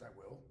 Hamlet says, I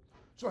will.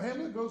 So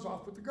Hamlet goes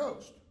off with the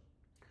ghost.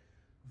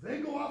 They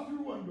go off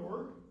through one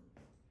door.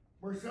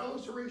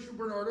 Marcellus, Horatio,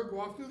 Bernardo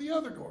go off through the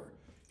other door.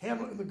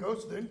 Hamlet and the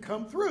ghost then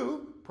come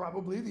through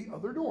probably the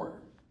other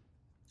door.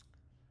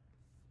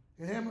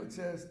 And Hamlet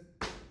says,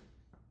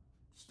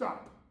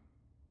 stop.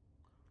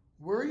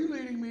 Where are you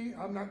leading me?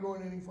 I'm not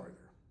going any farther.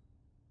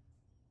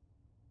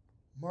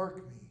 Mark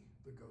me,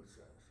 the ghost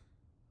says.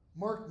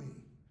 Mark me.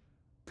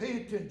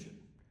 Pay attention.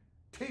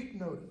 Take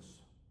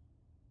notice.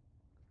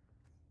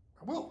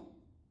 I will.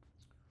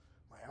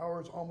 My hour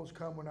has almost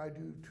come when I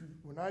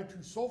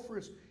to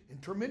sulphurous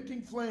and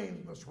tormenting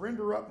flames must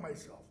render up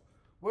myself.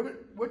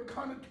 What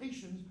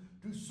connotations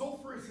do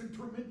sulphurous and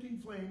tormenting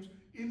flames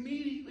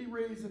immediately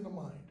raise in the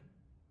mind?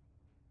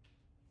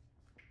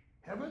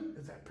 Heaven?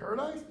 Is that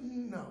paradise?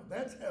 No,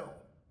 that's hell.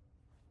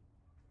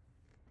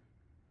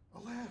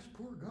 Alas,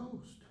 poor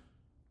ghost.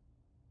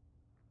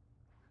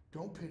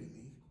 Don't pity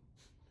me.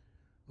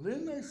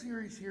 Lend thy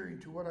serious hearing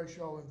to what I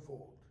shall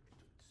unfold.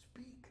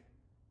 Speak.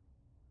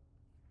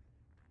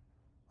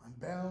 I'm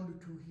bound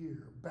to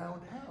hear.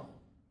 Bound how?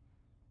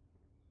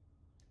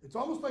 It's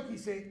almost like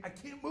he's saying, I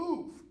can't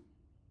move.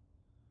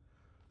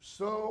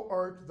 So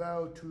art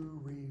thou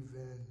to revenge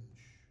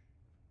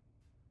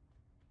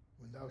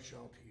when thou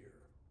shalt hear.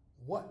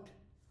 What?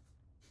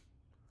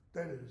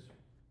 That is,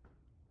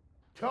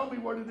 tell me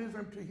what it is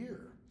I'm to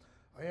hear.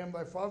 I am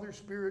thy father's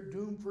spirit,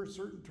 doomed for a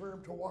certain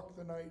term to walk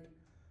the night,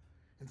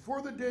 and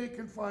for the day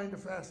confined to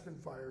fast and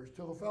fires,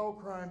 till the foul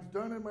crimes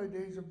done in my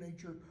days of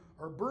nature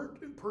are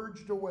burnt and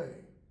purged away.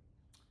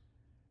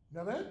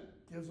 Now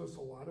that gives us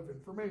a lot of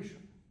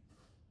information.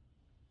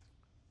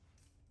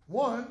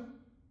 One,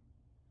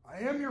 I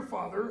am your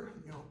father,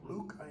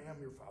 Luke, I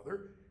am your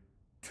father.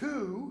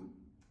 Two,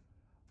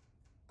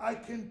 I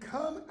can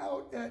come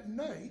out at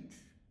night,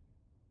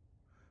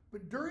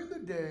 but during the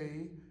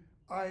day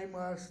I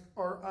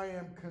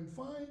am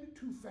confined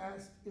to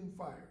fast in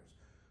fires.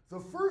 The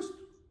first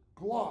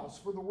gloss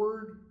for the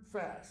word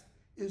fast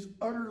is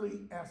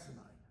utterly asinine.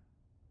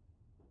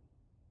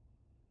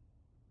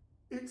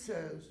 It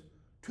says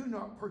to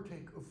not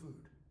partake of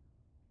food.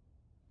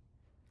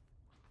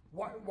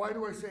 Why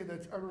do I say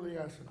that's utterly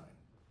asinine?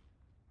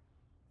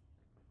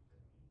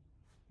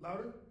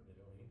 Louder?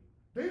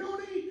 They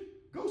don't eat.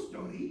 Ghosts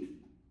don't eat.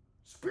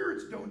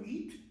 Spirits don't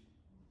eat.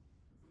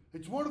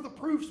 It's one of the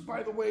proofs,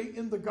 by the way,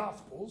 in the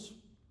Gospels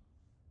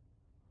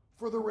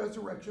for the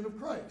resurrection of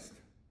Christ.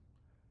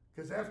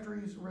 Because after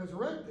he's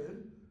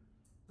resurrected,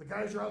 the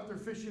guys are out there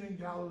fishing in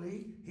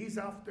Galilee. He's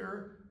out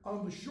there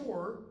on the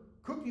shore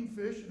cooking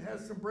fish and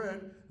has some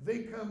bread. They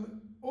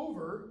come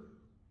over.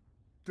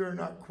 They're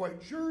not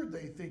quite sure.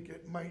 They think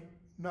it might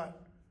not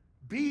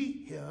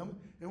be him.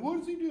 And what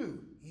does he do?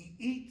 He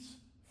eats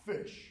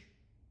fish.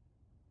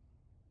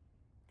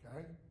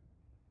 Okay?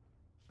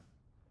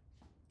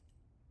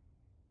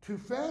 To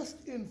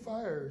fast in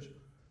fires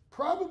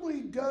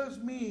probably does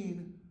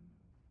mean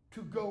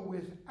to go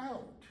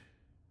without.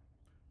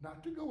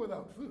 Not to go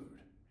without food.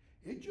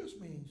 It just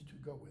means to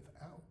go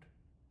without.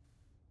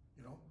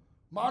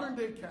 Modern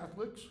day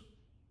Catholics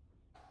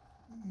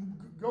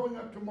going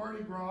up to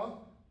Mardi Gras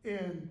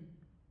in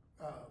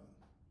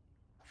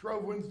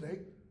Shrove Wednesday,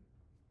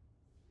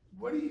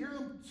 what do you hear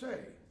them say?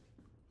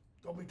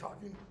 They'll be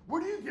talking,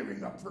 what are you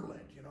giving up for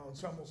Lent? And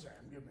some will say,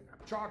 I'm giving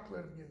up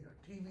chocolate, I'm giving up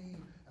TV,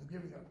 I'm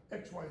giving up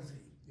XYZ,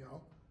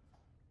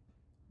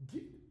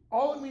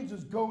 All it means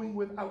is going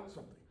without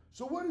something.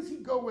 So what does he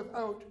go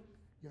without,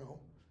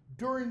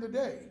 during the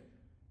day?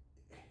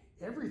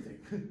 Everything.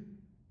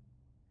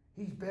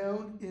 He's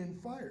bound in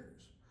fires.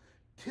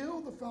 Till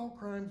the foul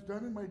crimes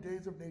done in my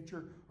days of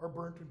nature are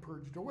burnt and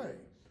purged away.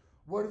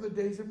 What are the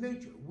days of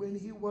nature? When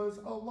he was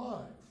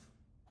alive.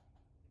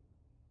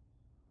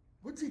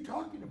 What's he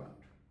talking about?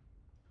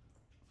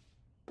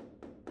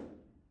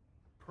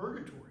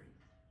 purgatory.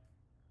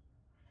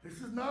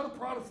 This is not a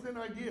Protestant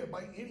idea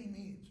by any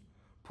means.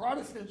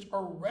 Protestants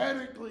are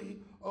radically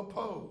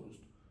opposed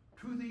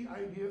to the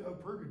idea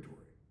of purgatory.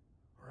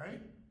 All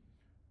right?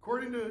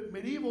 According to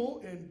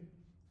medieval and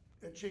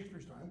at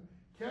Shakespeare's time,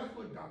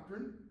 Catholic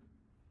doctrine,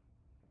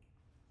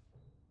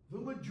 the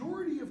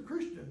majority of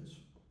Christians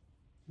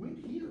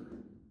went here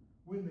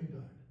when they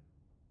died.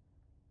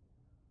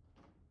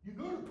 You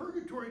go to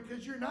purgatory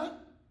because you're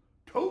not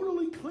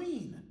totally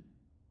clean.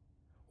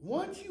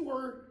 Once you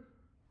are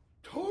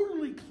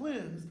totally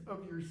cleansed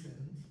of your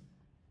sins,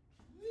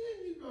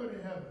 then you go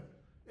to heaven.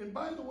 And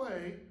by the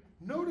way,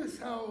 notice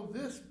how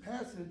this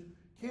passage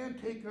can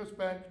take us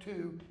back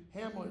to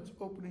Hamlet's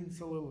opening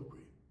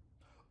soliloquy.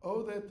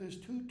 Oh, that this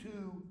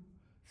too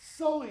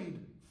sullied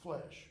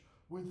flesh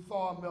would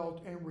thaw,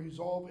 melt, and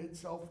resolve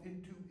itself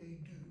into a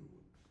dew.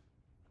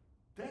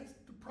 That's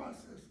the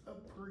process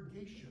of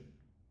purgation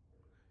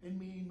and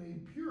being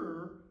made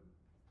pure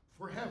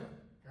for heaven,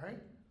 right?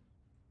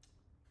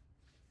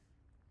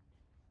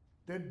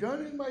 That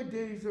done in my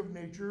days of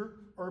nature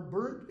are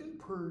burnt and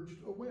purged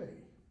away.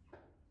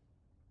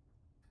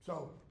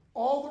 So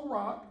all the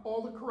rot,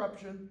 all the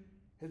corruption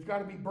has got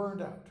to be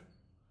burned out.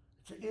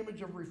 It's an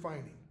image of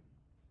refining.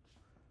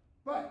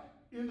 But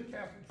in the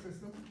Catholic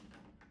system,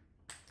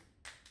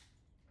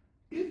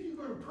 if you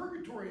go to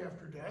purgatory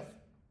after death,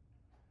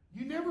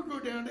 you never go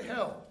down to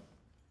hell.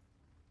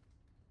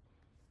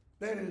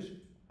 That is,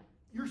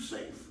 you're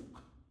safe.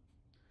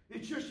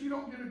 It's just you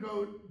don't get to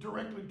go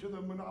directly to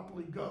the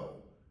Monopoly Go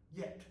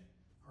yet.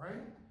 All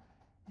right?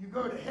 You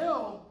go to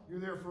hell,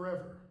 you're there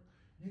forever.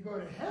 You go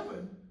to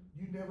heaven,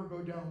 you never go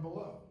down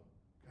below.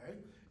 Okay?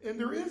 And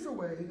there is a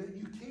way that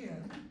you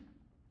can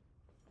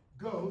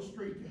go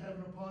straight to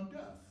heaven upon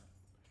death.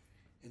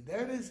 And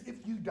that is if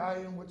you die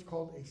in what's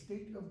called a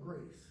state of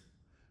grace.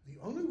 The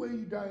only way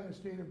you die in a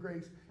state of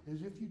grace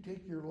is if you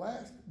take your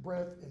last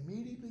breath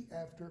immediately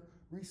after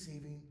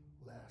receiving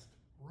last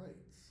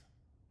rites.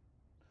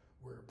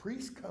 Where a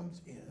priest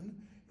comes in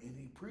and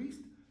a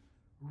priest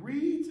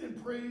reads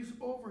and prays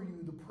over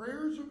you the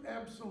prayers of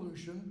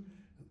absolution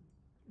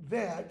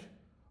that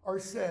are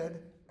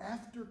said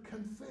after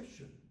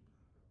confession.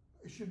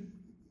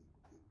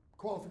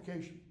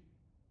 Qualification.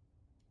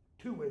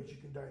 2 ways you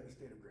can die in a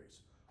state of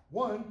grace.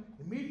 1,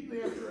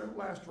 immediately after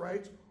last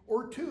rites,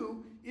 or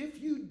 2,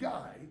 if you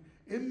die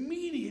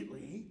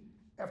immediately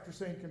after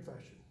saying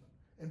confession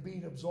and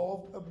being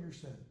absolved of your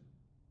sin.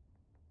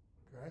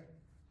 Okay?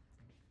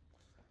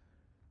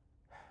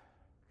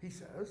 He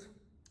says,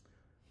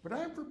 but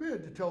I am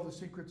forbid to tell the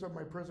secrets of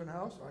my prison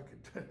house. I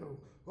could tell,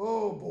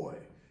 oh boy,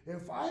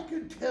 if I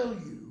could tell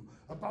you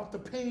about the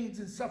pains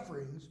and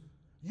sufferings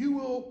you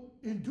will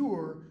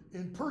endure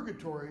in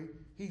purgatory,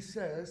 he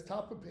says,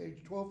 top of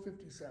page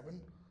 1257,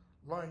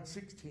 line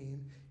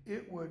 16,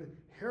 it would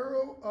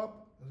harrow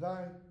up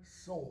thy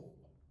soul.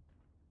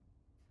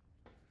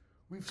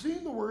 We've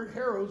seen the word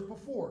harrows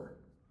before,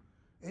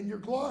 and your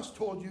gloss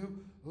told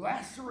you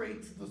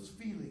lacerates the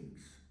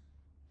feelings.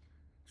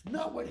 It's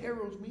not what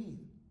harrows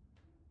mean.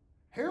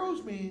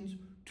 Harrows means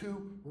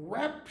to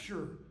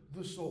rapture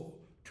the soul,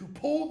 to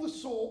pull the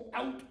soul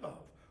out of,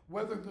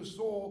 whether the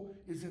soul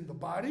is in the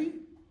body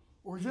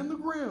or is in the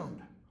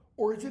ground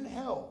or is in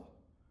hell.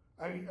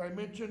 I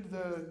mentioned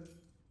the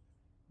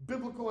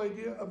biblical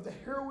idea of the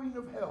harrowing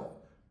of hell.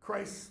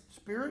 Christ's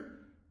spirit,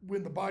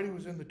 when the body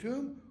was in the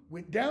tomb,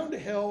 went down to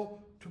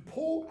hell to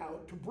pull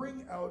out, to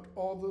bring out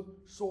all the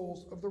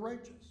souls of the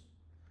righteous.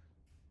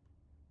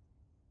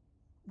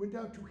 Went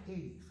down to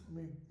Hades.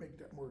 Let me make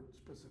that more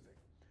specific.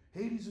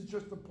 Hades is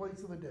just the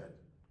place of the dead.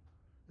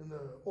 In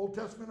the Old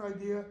Testament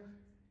idea,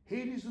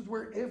 Hades is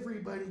where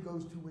everybody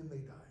goes to when they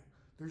die.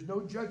 There's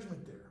no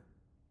judgment there.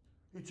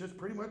 It's just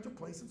pretty much a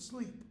place of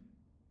sleep.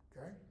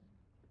 Okay?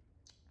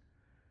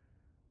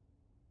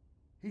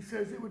 He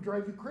says it would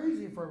drive you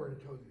crazy if I were to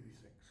tell you these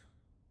things.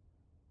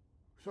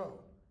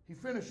 So, he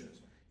finishes.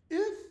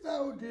 If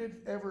thou did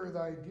ever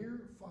thy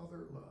dear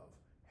father love,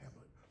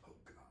 Hamlet, oh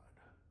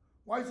God.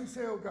 Why does he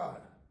say, oh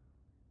God?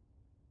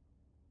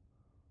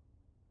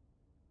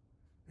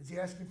 Is he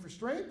asking for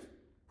strength?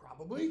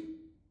 Probably.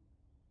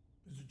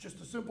 Is it just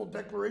a simple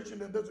declaration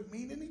that doesn't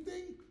mean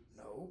anything?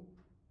 No.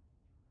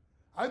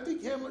 I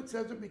think Hamlet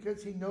says it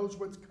because he knows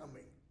what's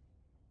coming.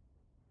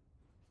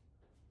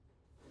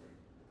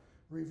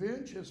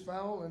 Revenge is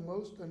foul and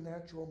most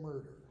unnatural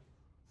murder.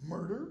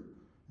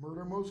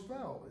 Murder most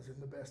foul, as in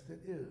the best it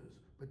is.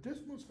 But this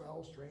most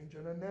foul, strange,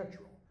 and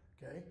unnatural.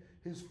 Okay?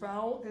 His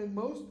foul and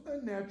most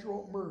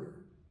unnatural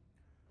murder.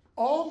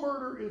 All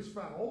murder is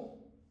foul.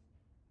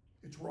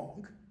 It's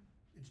wrong.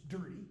 It's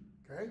dirty.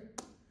 Okay?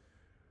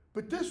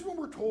 But this one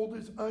we're told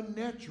is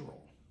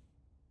unnatural.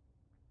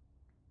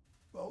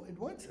 Well, in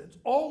one sense,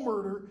 all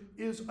murder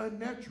is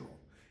unnatural.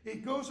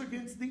 It goes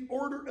against the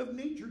order of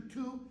nature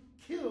to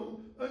kill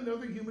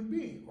another human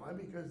being. Why?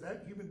 Because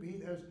that human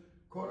being has,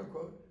 quote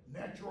unquote,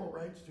 natural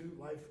rights to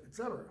life,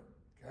 etc.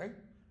 Okay?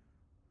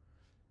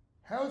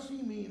 How does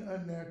he mean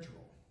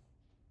unnatural?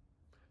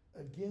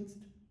 Against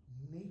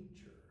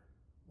nature.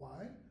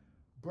 Why?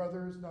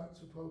 Brother is not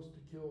supposed to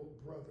kill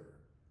brother.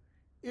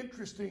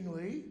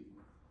 Interestingly,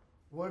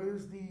 what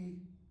is the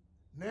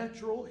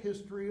natural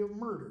history of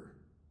murder?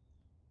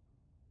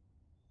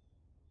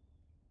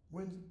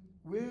 When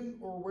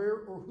or where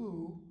or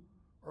who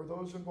are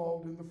those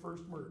involved in the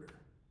first murder?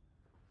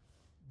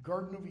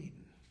 Garden of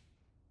Eden.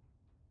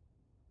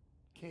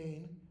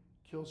 Cain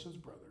kills his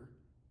brother,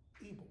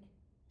 Abel.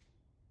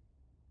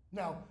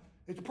 Now,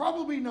 it's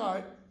probably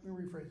not, let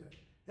me rephrase that,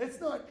 it's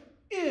not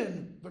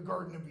in the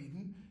Garden of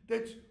Eden,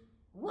 that's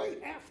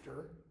right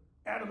after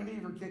Adam and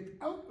Eve are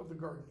kicked out of the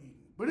Garden of Eden.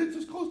 But it's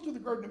as close to the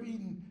Garden of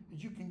Eden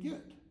as you can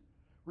get.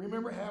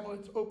 Remember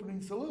Hamlet's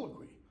opening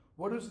soliloquy.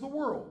 What is the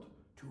world?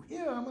 To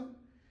him,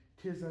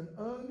 'tis an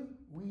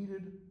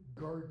unweeded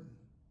garden.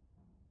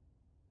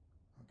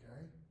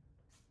 Okay?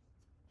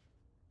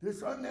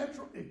 This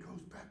unnatural, it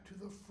goes back to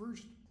the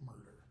first murder.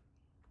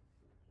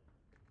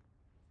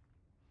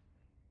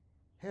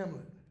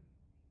 Hamlet,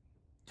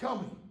 tell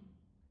me,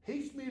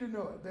 haste me to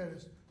know it. That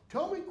is,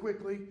 tell me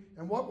quickly,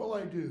 and what will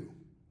I do?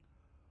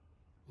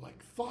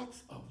 Like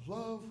thoughts of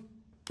love,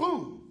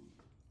 boom,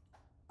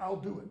 I'll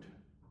do it.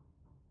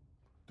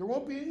 There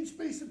won't be any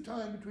space of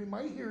time between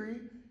my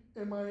hearing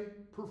and my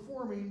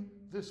performing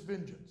this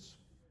vengeance.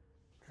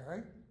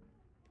 Okay?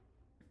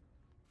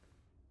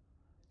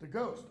 The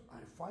ghost, I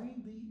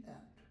find thee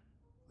apt.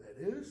 That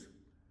is,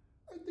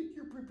 I think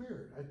you're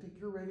prepared. I think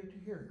you're ready to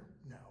hear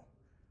now.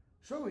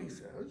 So he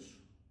says,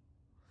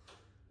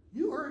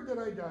 you heard that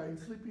I died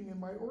sleeping in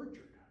my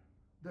orchard,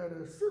 that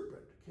a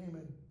serpent came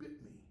and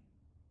bit me.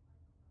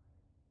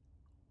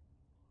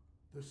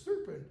 The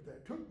serpent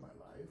that took my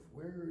life,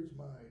 where is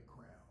my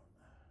crown?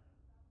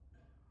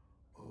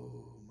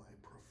 Oh, my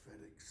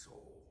prophetic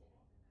soul.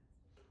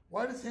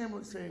 Why does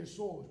Hamlet say his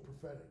soul is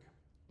prophetic?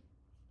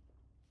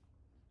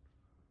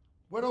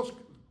 What else?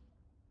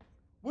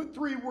 What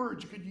three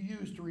words could you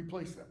use to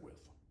replace that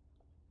with?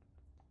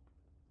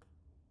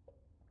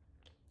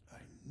 I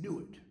knew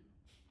it.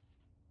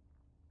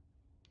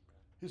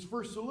 His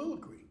first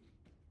soliloquy.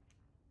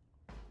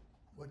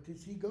 What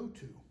does he go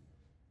to?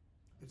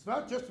 It's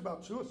not just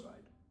about suicide.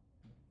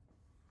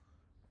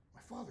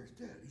 My father's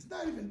dead. He's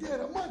not even dead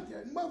a month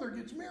yet. And mother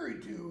gets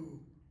married to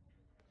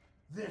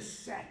this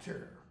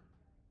satyr.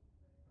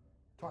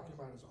 Talking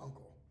about his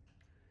uncle.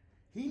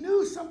 He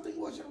knew something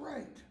wasn't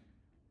right.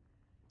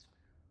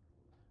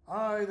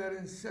 I, that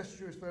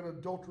incestuous, that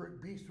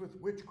adulterate beast with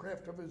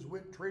witchcraft of his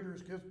wit,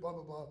 traitor's kiss, blah,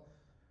 blah, blah.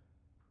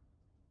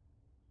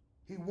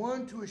 He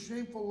won to a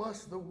shameful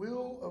lust the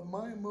will of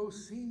my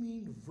most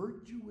seeming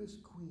virtuous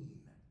queen.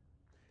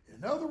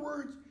 In other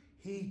words,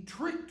 he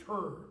tricked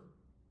her.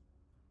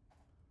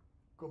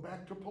 Go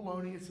back to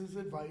Polonius's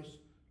advice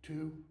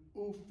to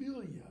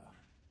Ophelia.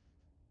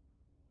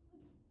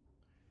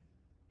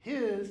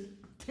 His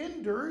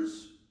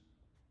tenders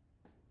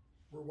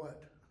were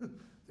what?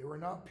 They were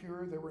not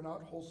pure, they were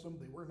not wholesome,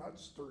 they were not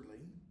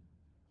sterling.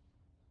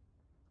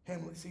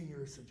 Hamlet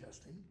Sr. is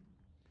suggesting.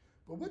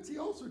 But what's he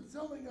also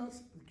telling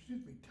us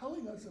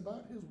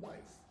about his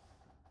wife?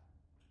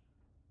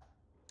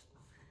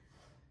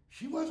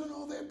 She wasn't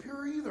all that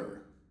pure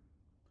either.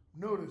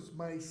 Notice,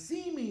 my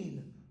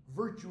seeming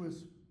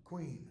virtuous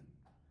queen.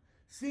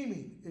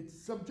 Seeming, it's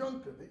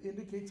subjunctive. It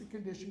indicates a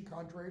condition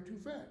contrary to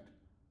fact.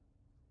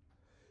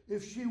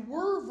 If she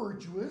were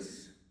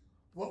virtuous,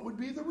 what would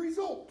be the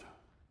result?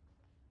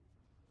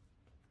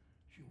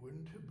 She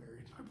wouldn't have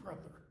married my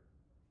brother.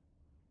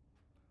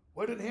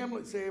 What did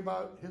Hamlet say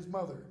about his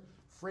mother?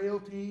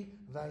 Frailty,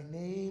 thy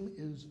name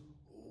is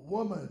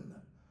woman.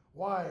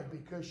 Why?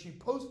 Because she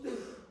posted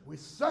with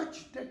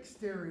such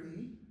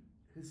dexterity,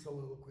 his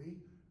soliloquy,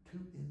 to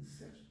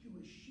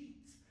incestuous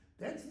sheets.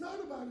 That's not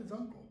about his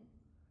uncle.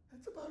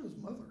 That's about his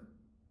mother.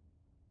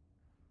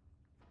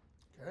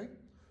 Okay?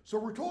 So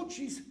we're told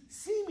she's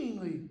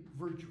seemingly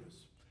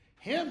virtuous.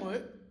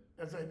 Hamlet,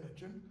 as I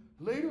mentioned,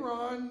 later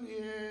on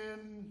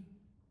in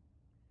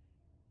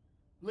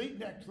late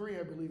in Act 3,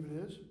 I believe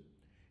it is,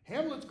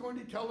 Hamlet's going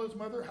to tell his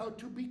mother how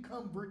to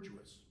become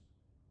virtuous.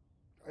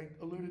 I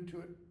alluded to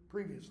it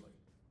previously.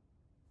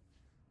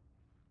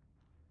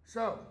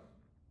 So,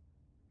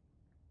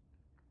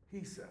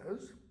 he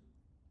says,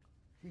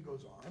 he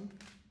goes on,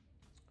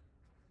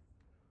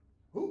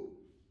 ooh,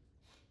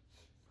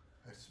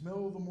 I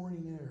smell the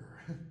morning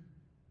air.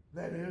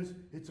 That is,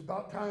 it's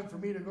about time for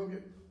me to go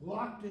get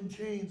locked in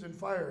chains and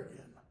fire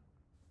again.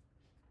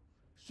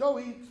 So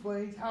he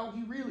explains how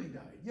he really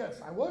died.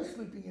 Yes, I was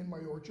sleeping in my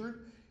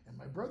orchard, and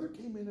my brother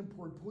came in and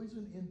poured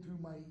poison in through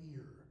my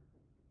ear.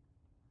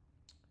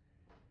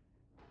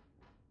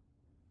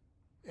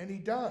 And he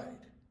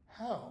died.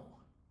 How?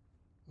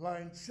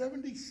 Line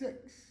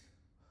 76.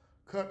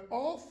 Cut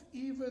off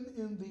even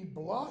in the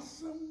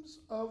blossoms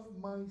of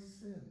my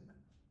sin.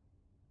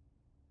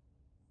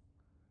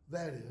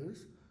 That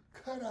is,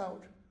 cut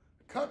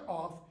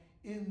off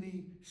in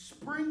the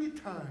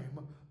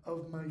springtime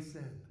of my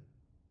sin.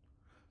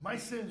 My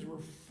sins were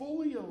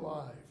fully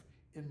alive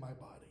in my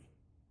body.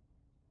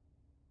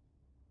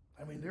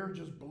 I mean, they're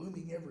just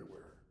blooming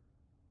everywhere.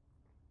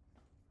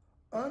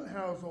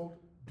 Unhoused,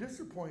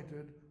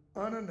 disappointed,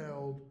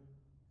 unannulled,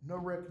 no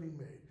reckoning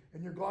made.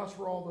 and your gloss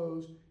for all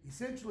those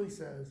essentially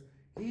says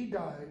he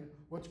died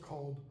what's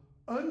called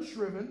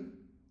unshriven,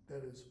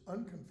 that is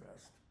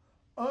unconfessed,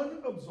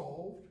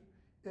 unabsolved,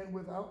 and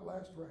without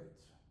last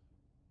rites.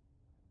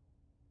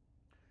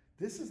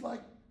 This is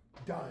like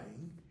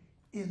dying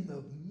in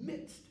the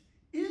midst,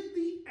 in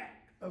the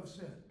act of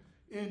sin.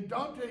 In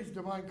Dante's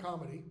Divine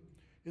Comedy,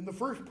 in the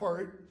first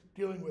part,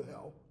 dealing with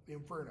hell, the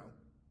Inferno,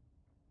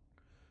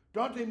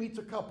 Dante meets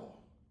a couple,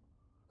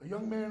 a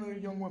young man and a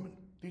young woman.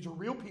 These are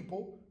real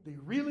people. They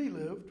really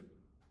lived,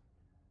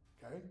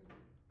 okay,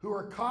 who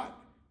are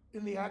caught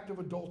in the act of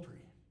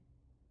adultery.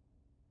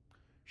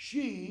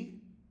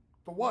 She,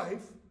 the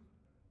wife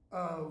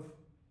of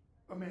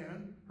a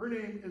man, her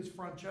name is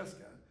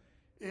Francesca,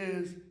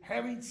 is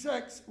having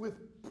sex with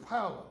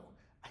Paolo.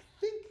 I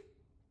think,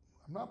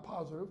 I'm not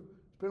positive,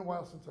 it's been a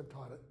while since I've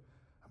taught it.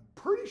 I'm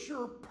pretty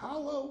sure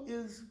Paolo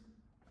is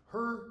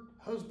her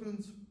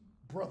husband's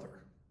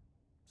brother.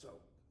 So,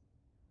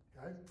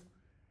 okay.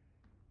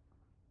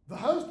 The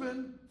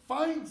husband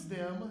finds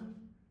them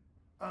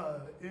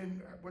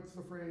in, what's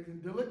the phrase,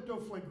 in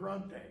delicto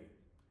flagrante,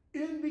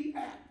 in the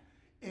act,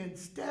 and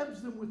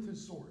stabs them with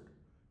his sword,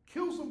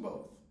 kills them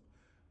both.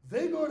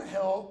 They go to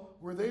hell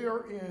where they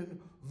are in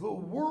the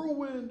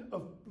whirlwind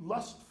of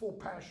lustful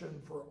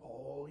passion for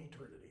all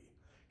eternity.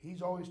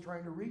 He's always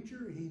trying to reach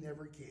her, he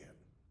never can.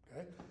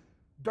 Okay?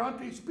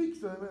 Dante speaks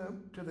to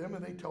them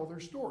and they tell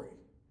their story.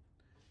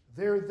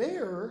 They're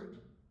there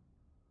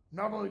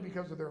not only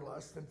because of their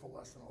lust, sinful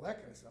lust and all that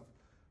kind of stuff,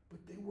 but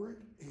they weren't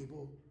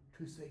able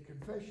to say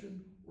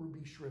confession or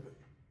be shriven.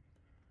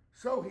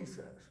 So he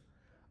says,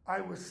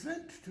 I was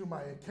sent to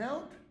my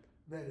account,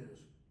 that is,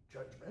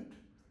 judgment,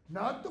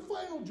 not the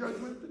final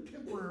judgment, the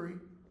temporary.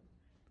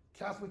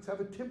 Catholics have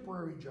a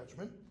temporary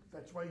judgment.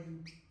 That's why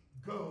you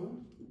go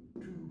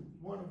to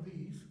one of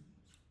these,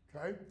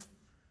 okay?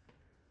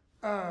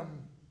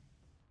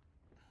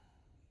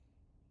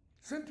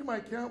 Sent to my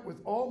account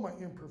with all my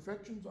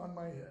imperfections on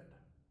my head.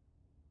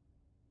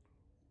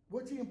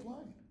 What's he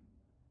implying?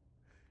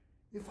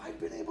 If I'd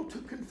been able to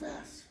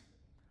confess,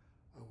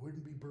 I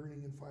wouldn't be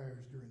burning in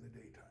fires during the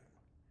daytime.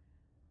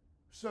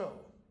 So,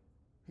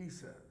 he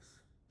says,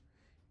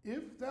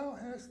 if thou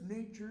hast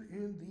nature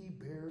in thee,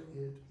 bear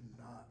it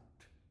not.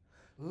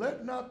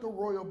 Let not the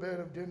royal bed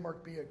of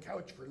Denmark be a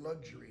couch for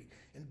luxury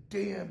and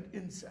damned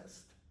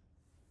incest.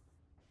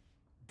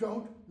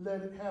 Don't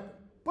let it happen.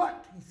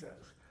 But, he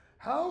says,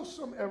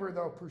 howsoever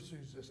thou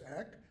pursues this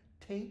act,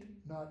 taint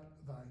not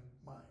thy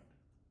mind.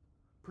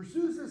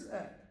 Pursues this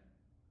act.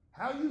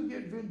 How you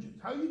get vengeance,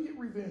 how you get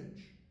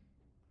revenge.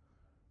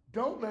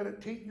 Don't let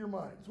it taint your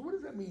mind. So what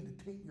does that mean,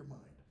 to taint your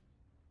mind?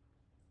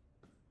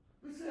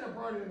 Let's say I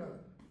brought in a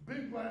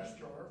big glass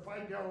jar,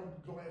 5-gallon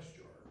glass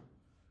jar,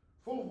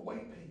 full of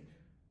white paint.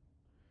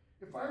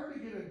 If I were to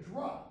get a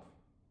drop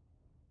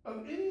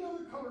of any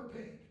other color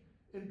paint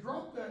and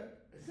drop that,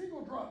 a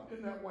single drop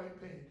in that white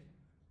paint,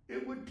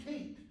 it would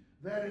taint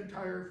that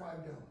entire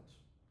 5 gallons.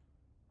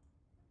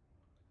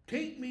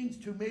 Taint means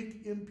to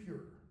make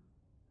impure.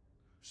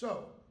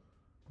 So,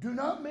 do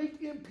not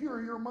make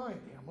impure your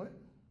mind, Hamlet.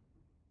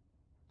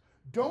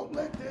 Don't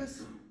let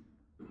this,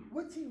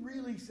 what's he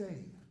really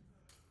saying?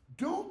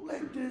 Don't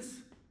let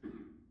this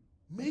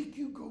make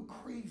you go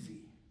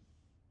crazy.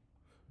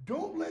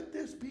 Don't let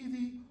this be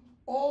the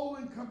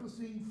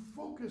all-encompassing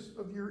focus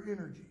of your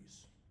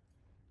energies.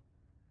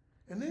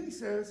 And then he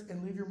says,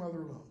 and leave your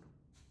mother alone.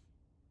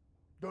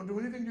 Don't do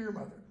anything to your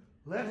mother.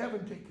 Let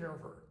heaven take care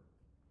of her.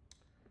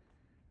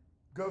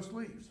 Ghost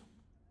leaves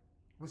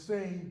with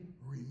saying,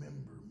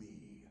 remember me.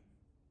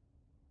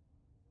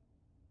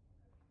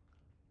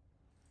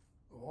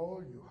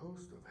 All you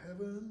host of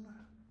heaven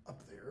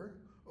up there,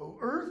 O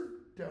earth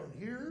down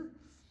here.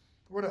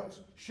 What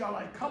else? Shall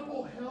I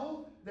couple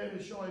hell? That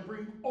is, shall I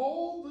bring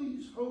all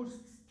these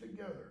hosts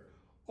together?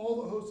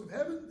 All the hosts of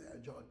heaven, the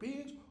angelic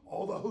beings,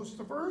 all the hosts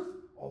of earth,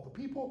 all the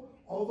people,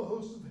 all the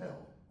hosts of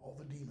hell, all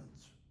the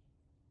demons.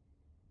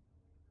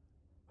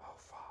 Oh,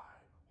 fie,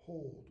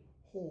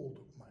 hold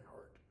my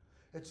heart.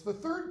 It's the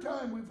third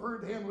time we've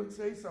heard Hamlet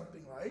say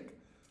something like,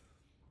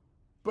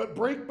 but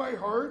break my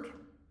heart,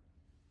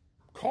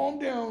 calm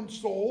down,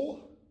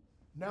 soul.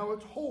 Now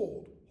it's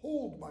hold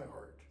my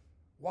heart.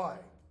 Why?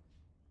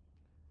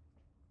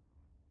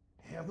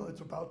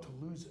 Hamlet's about to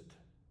lose it.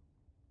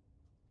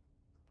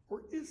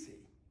 Or is he?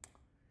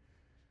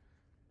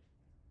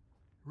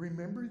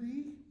 Remember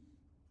thee?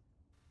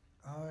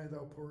 Aye,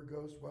 thou poor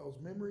ghost, while's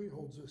memory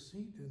holds a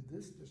seat in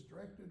this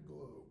distracted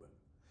globe.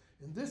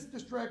 In this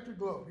distracted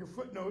globe, your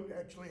footnote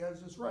actually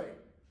has this right.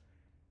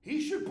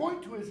 He should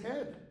point to his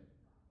head.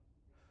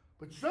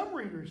 But some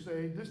readers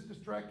say this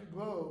distracted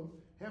globe,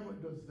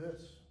 Hamlet does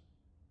this.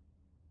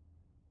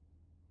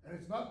 And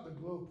it's not the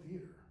Globe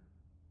Theater.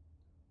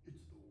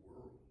 It's the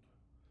world.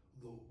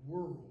 The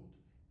world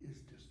is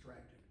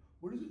distracted.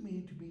 What does it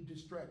mean to be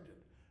distracted?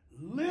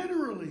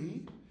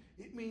 Literally,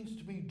 it means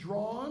to be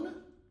drawn,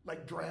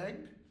 like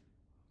dragged,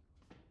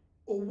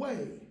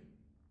 away.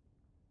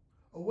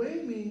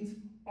 Away means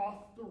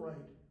off the right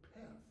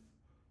path.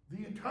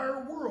 The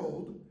entire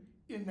world,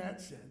 in that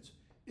sense,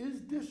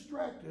 is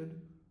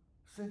distracted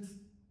since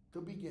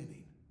the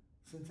beginning,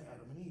 since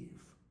Adam and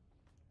Eve.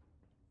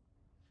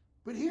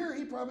 But here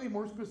he probably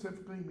more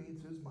specifically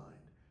means his mind.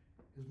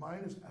 His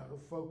mind is out of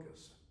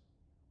focus.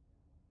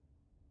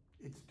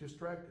 It's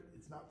distracted.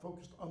 It's not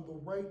focused on the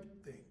right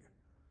thing.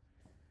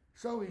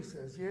 So he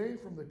says, yea,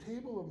 from the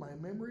table of my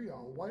memory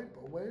I'll wipe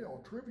away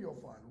all trivial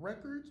fond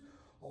records,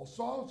 all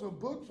saws of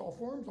books, all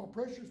forms, all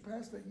pressures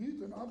past that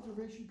youth and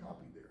observation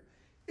copy there.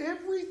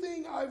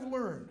 Everything I've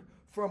learned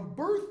from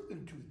birth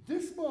into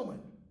this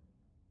moment,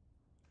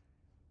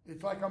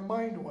 it's like a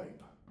mind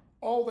wipe.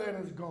 All that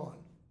is gone.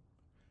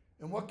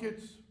 And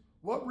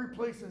what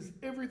replaces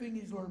everything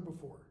he's learned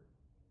before?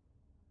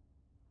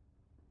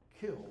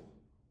 Kill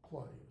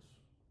Claudius.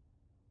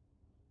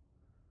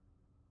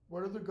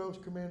 What did the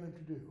ghost command him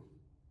to do?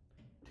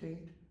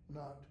 Taint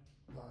not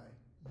thy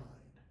mind.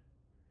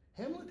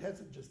 Hamlet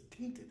hasn't just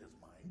tainted his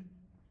mind.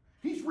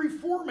 He's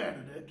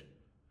reformatted it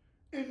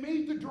and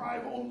made the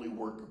drive only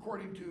work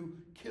according to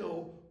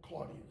kill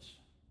Claudius.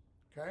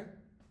 Okay?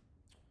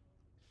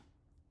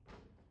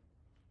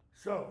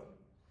 So,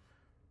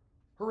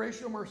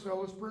 Horatio,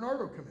 Marcellus,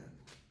 Bernardo come in.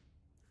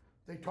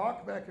 They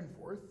talk back and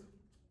forth,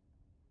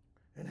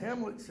 and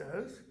Hamlet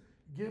says,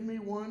 give me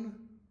one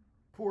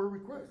poor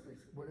request. They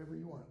say, whatever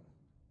you want.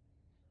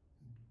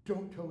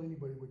 Don't tell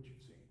anybody what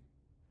you've seen.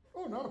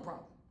 Oh, not a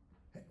problem.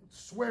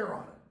 Swear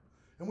on it.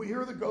 And we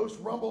hear the ghost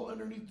rumble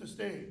underneath the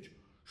stage.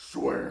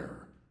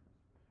 Swear.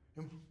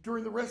 And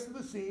during the rest of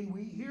the scene,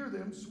 we hear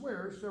them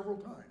swear several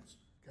times.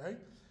 Okay?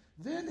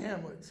 Then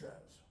Hamlet says,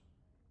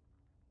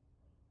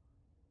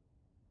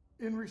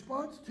 in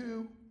response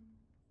to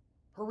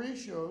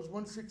Horatio's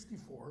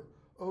 164,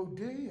 oh,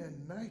 day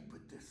and night,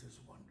 but this is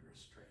wondrous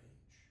strange.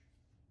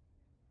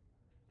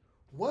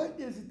 What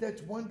is it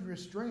that's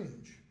wondrous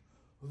strange?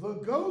 The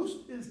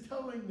ghost is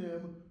telling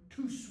them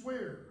to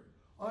swear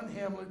on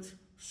Hamlet's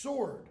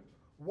sword.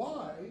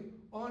 Why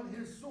on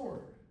his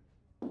sword?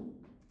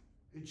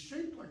 It's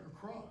shaped like a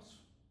cross.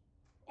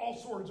 All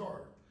swords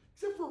are,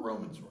 except for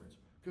Roman swords,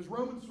 because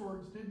Roman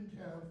swords didn't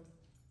have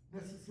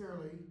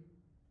necessarily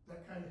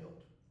that kind of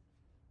hilt.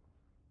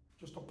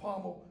 Just a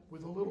pommel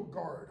with a little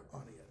guard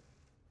on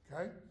it.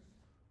 Okay?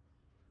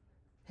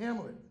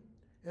 Hamlet.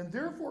 And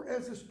therefore,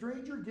 as a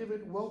stranger give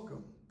it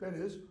welcome. That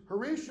is,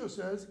 Horatio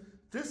says,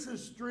 this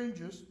is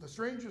strangest, the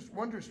strangest,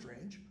 wonder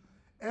strange.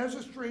 As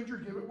a stranger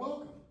give it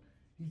welcome.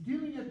 He's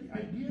dealing at the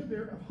idea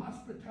there of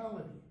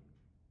hospitality.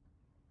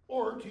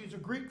 Or, to use a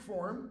Greek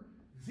form,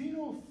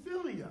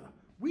 xenophilia.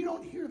 We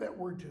don't hear that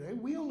word today.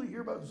 We only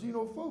hear about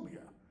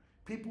xenophobia.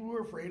 People who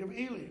are afraid of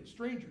aliens,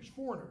 strangers,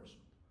 foreigners.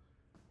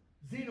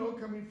 Xeno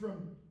coming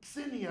from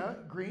xenia,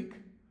 Greek,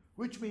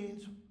 which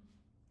means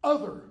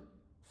other,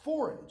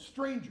 foreign,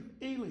 stranger,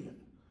 alien.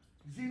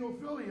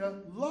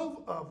 Xenophilia,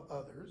 love of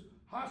others.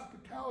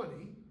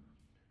 Hospitality.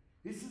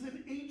 This is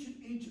an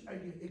ancient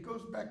idea. It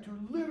goes back to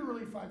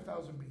literally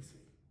 5000 BC,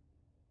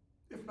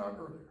 if not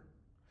earlier.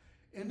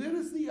 And that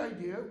is the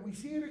idea, we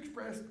see it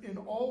expressed in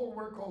all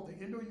what are called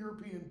the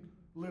Indo-European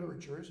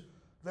literatures.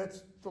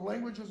 That's the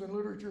languages and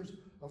literatures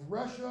of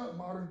Russia,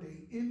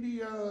 modern-day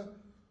India,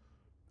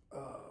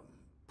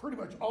 pretty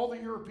much all the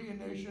European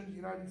nations,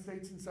 United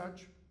States and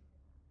such.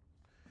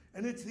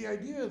 And it's the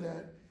idea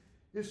that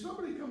if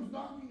somebody comes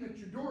knocking at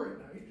your door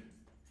at night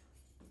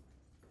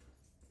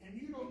and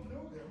you don't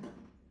know them,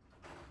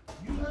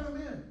 you let them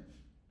in.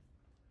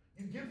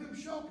 You give them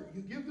shelter.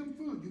 You give them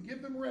food. You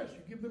give them rest.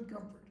 You give them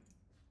comfort.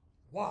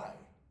 Why?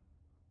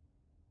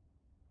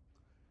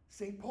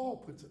 St. Paul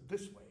puts it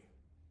this way.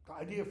 The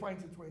idea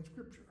finds its way in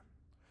Scripture.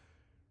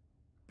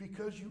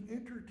 Because you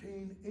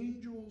entertain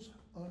angels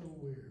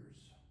unawares.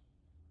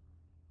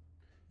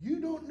 You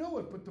don't know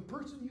it, but the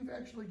person you've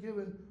actually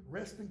given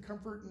rest and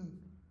comfort and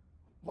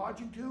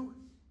lodging to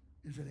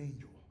is an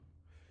angel.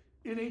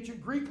 In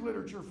ancient Greek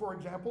literature, for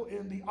example,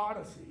 in the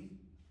Odyssey,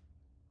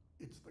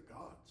 it's the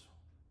gods.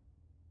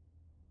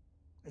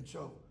 And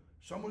so,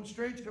 someone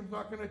strange comes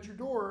knocking at your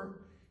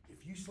door.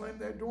 If you slam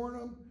that door on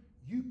them,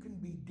 you can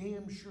be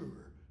damn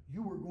sure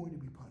you are going to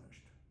be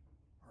punished.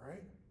 All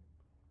right?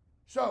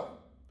 So,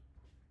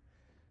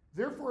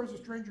 therefore, as a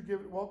stranger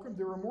give it welcome,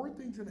 there are more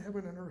things in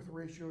heaven and earth,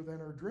 Horatio,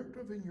 than are dreamt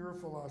of in your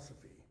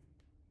philosophy.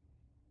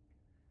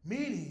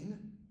 Meaning,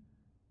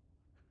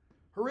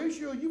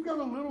 Horatio, you've got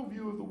a little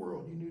view of the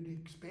world. You need to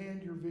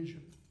expand your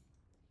vision.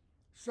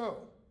 So,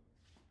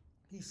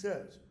 he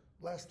says,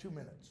 last 2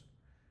 minutes,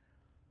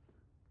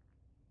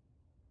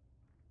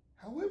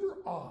 however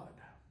odd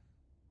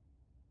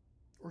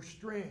or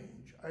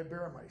strange I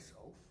bear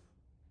myself,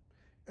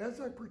 as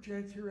I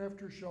perchance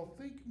hereafter shall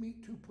think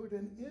meet to put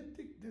an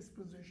antic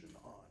disposition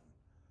on,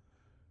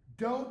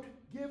 don't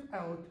give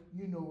out,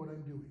 you know what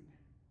I'm doing.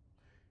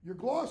 Your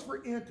gloss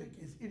for antic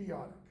is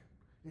idiotic.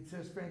 It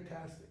says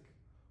fantastic.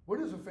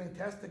 What is a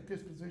fantastic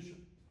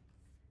disposition?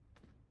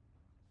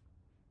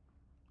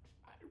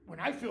 When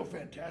I feel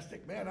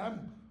fantastic, man,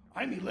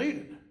 I'm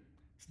elated.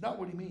 It's not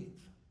what he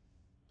means.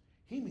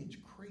 He means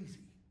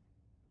crazy.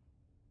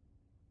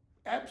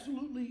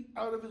 Absolutely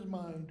out of his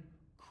mind,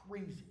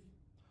 crazy.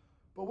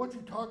 But what's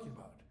he talking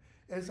about?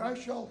 as I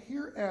shall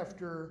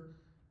hereafter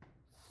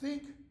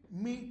think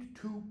meet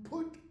to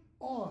put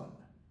on,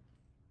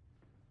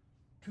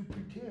 to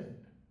pretend,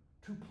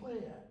 to play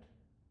at,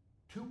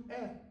 to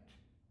act.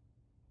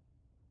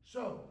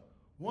 So,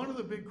 one of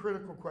the big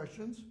critical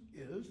questions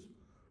is,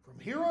 from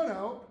here on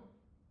out,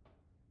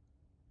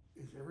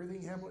 is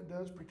everything Hamlet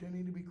does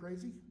pretending to be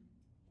crazy?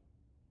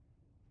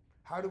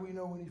 How do we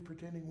know when he's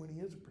pretending, when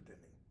he isn't pretending?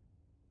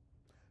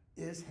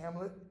 Is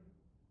Hamlet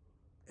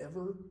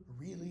ever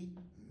really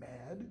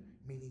mad,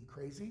 meaning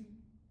crazy?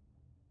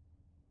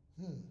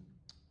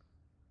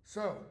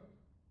 So,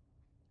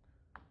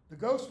 the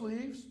ghost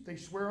leaves. They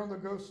swear on the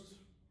ghosts.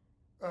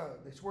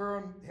 They swear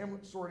on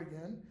Hamlet's sword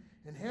again.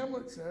 And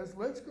Hamlet says,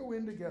 let's go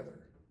in together.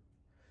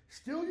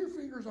 Still your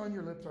fingers on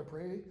your lips, I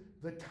pray.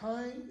 The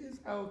time is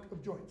out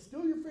of joint.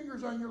 Still your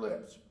fingers on your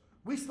lips.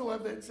 We still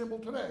have that symbol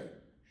today.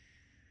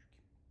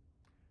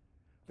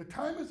 The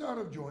time is out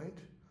of joint.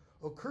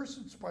 O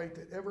cursed spite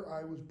that ever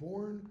I was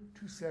born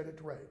to set it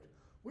right.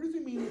 What does he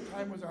mean the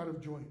time was out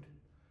of joint?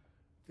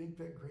 Think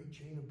that great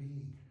chain of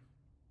being.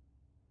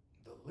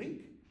 The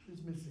link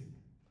is missing.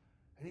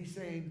 And he's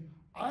saying,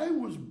 I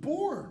was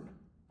born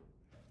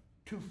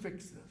to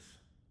fix this.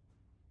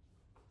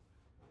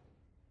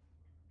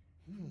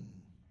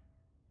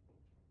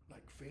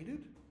 Like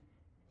fated?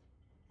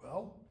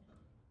 Well,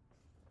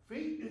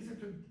 fate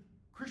isn't a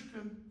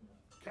Christian,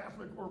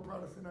 Catholic, or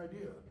Protestant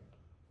idea.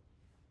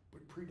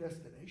 But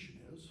predestination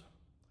is.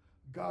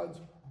 God's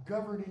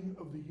governing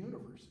of the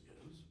universe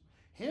is.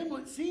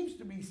 Hamlet seems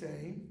to be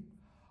saying,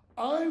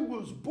 I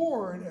was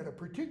born at a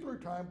particular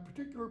time,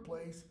 particular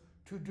place,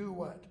 to do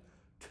what?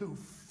 To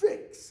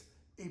fix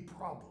a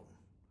problem.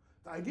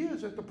 The idea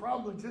is that the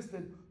problem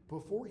existed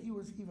before he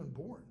was even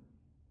born.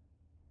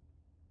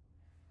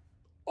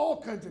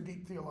 All kinds of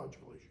deep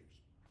theological issues.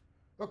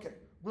 Okay,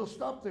 we'll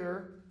stop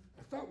there.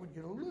 I thought we'd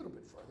get a little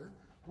bit farther.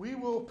 We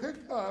will pick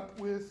up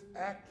with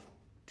Act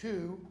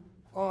 2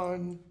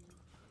 on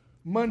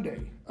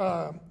Monday.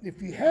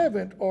 If you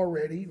haven't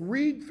already,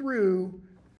 read through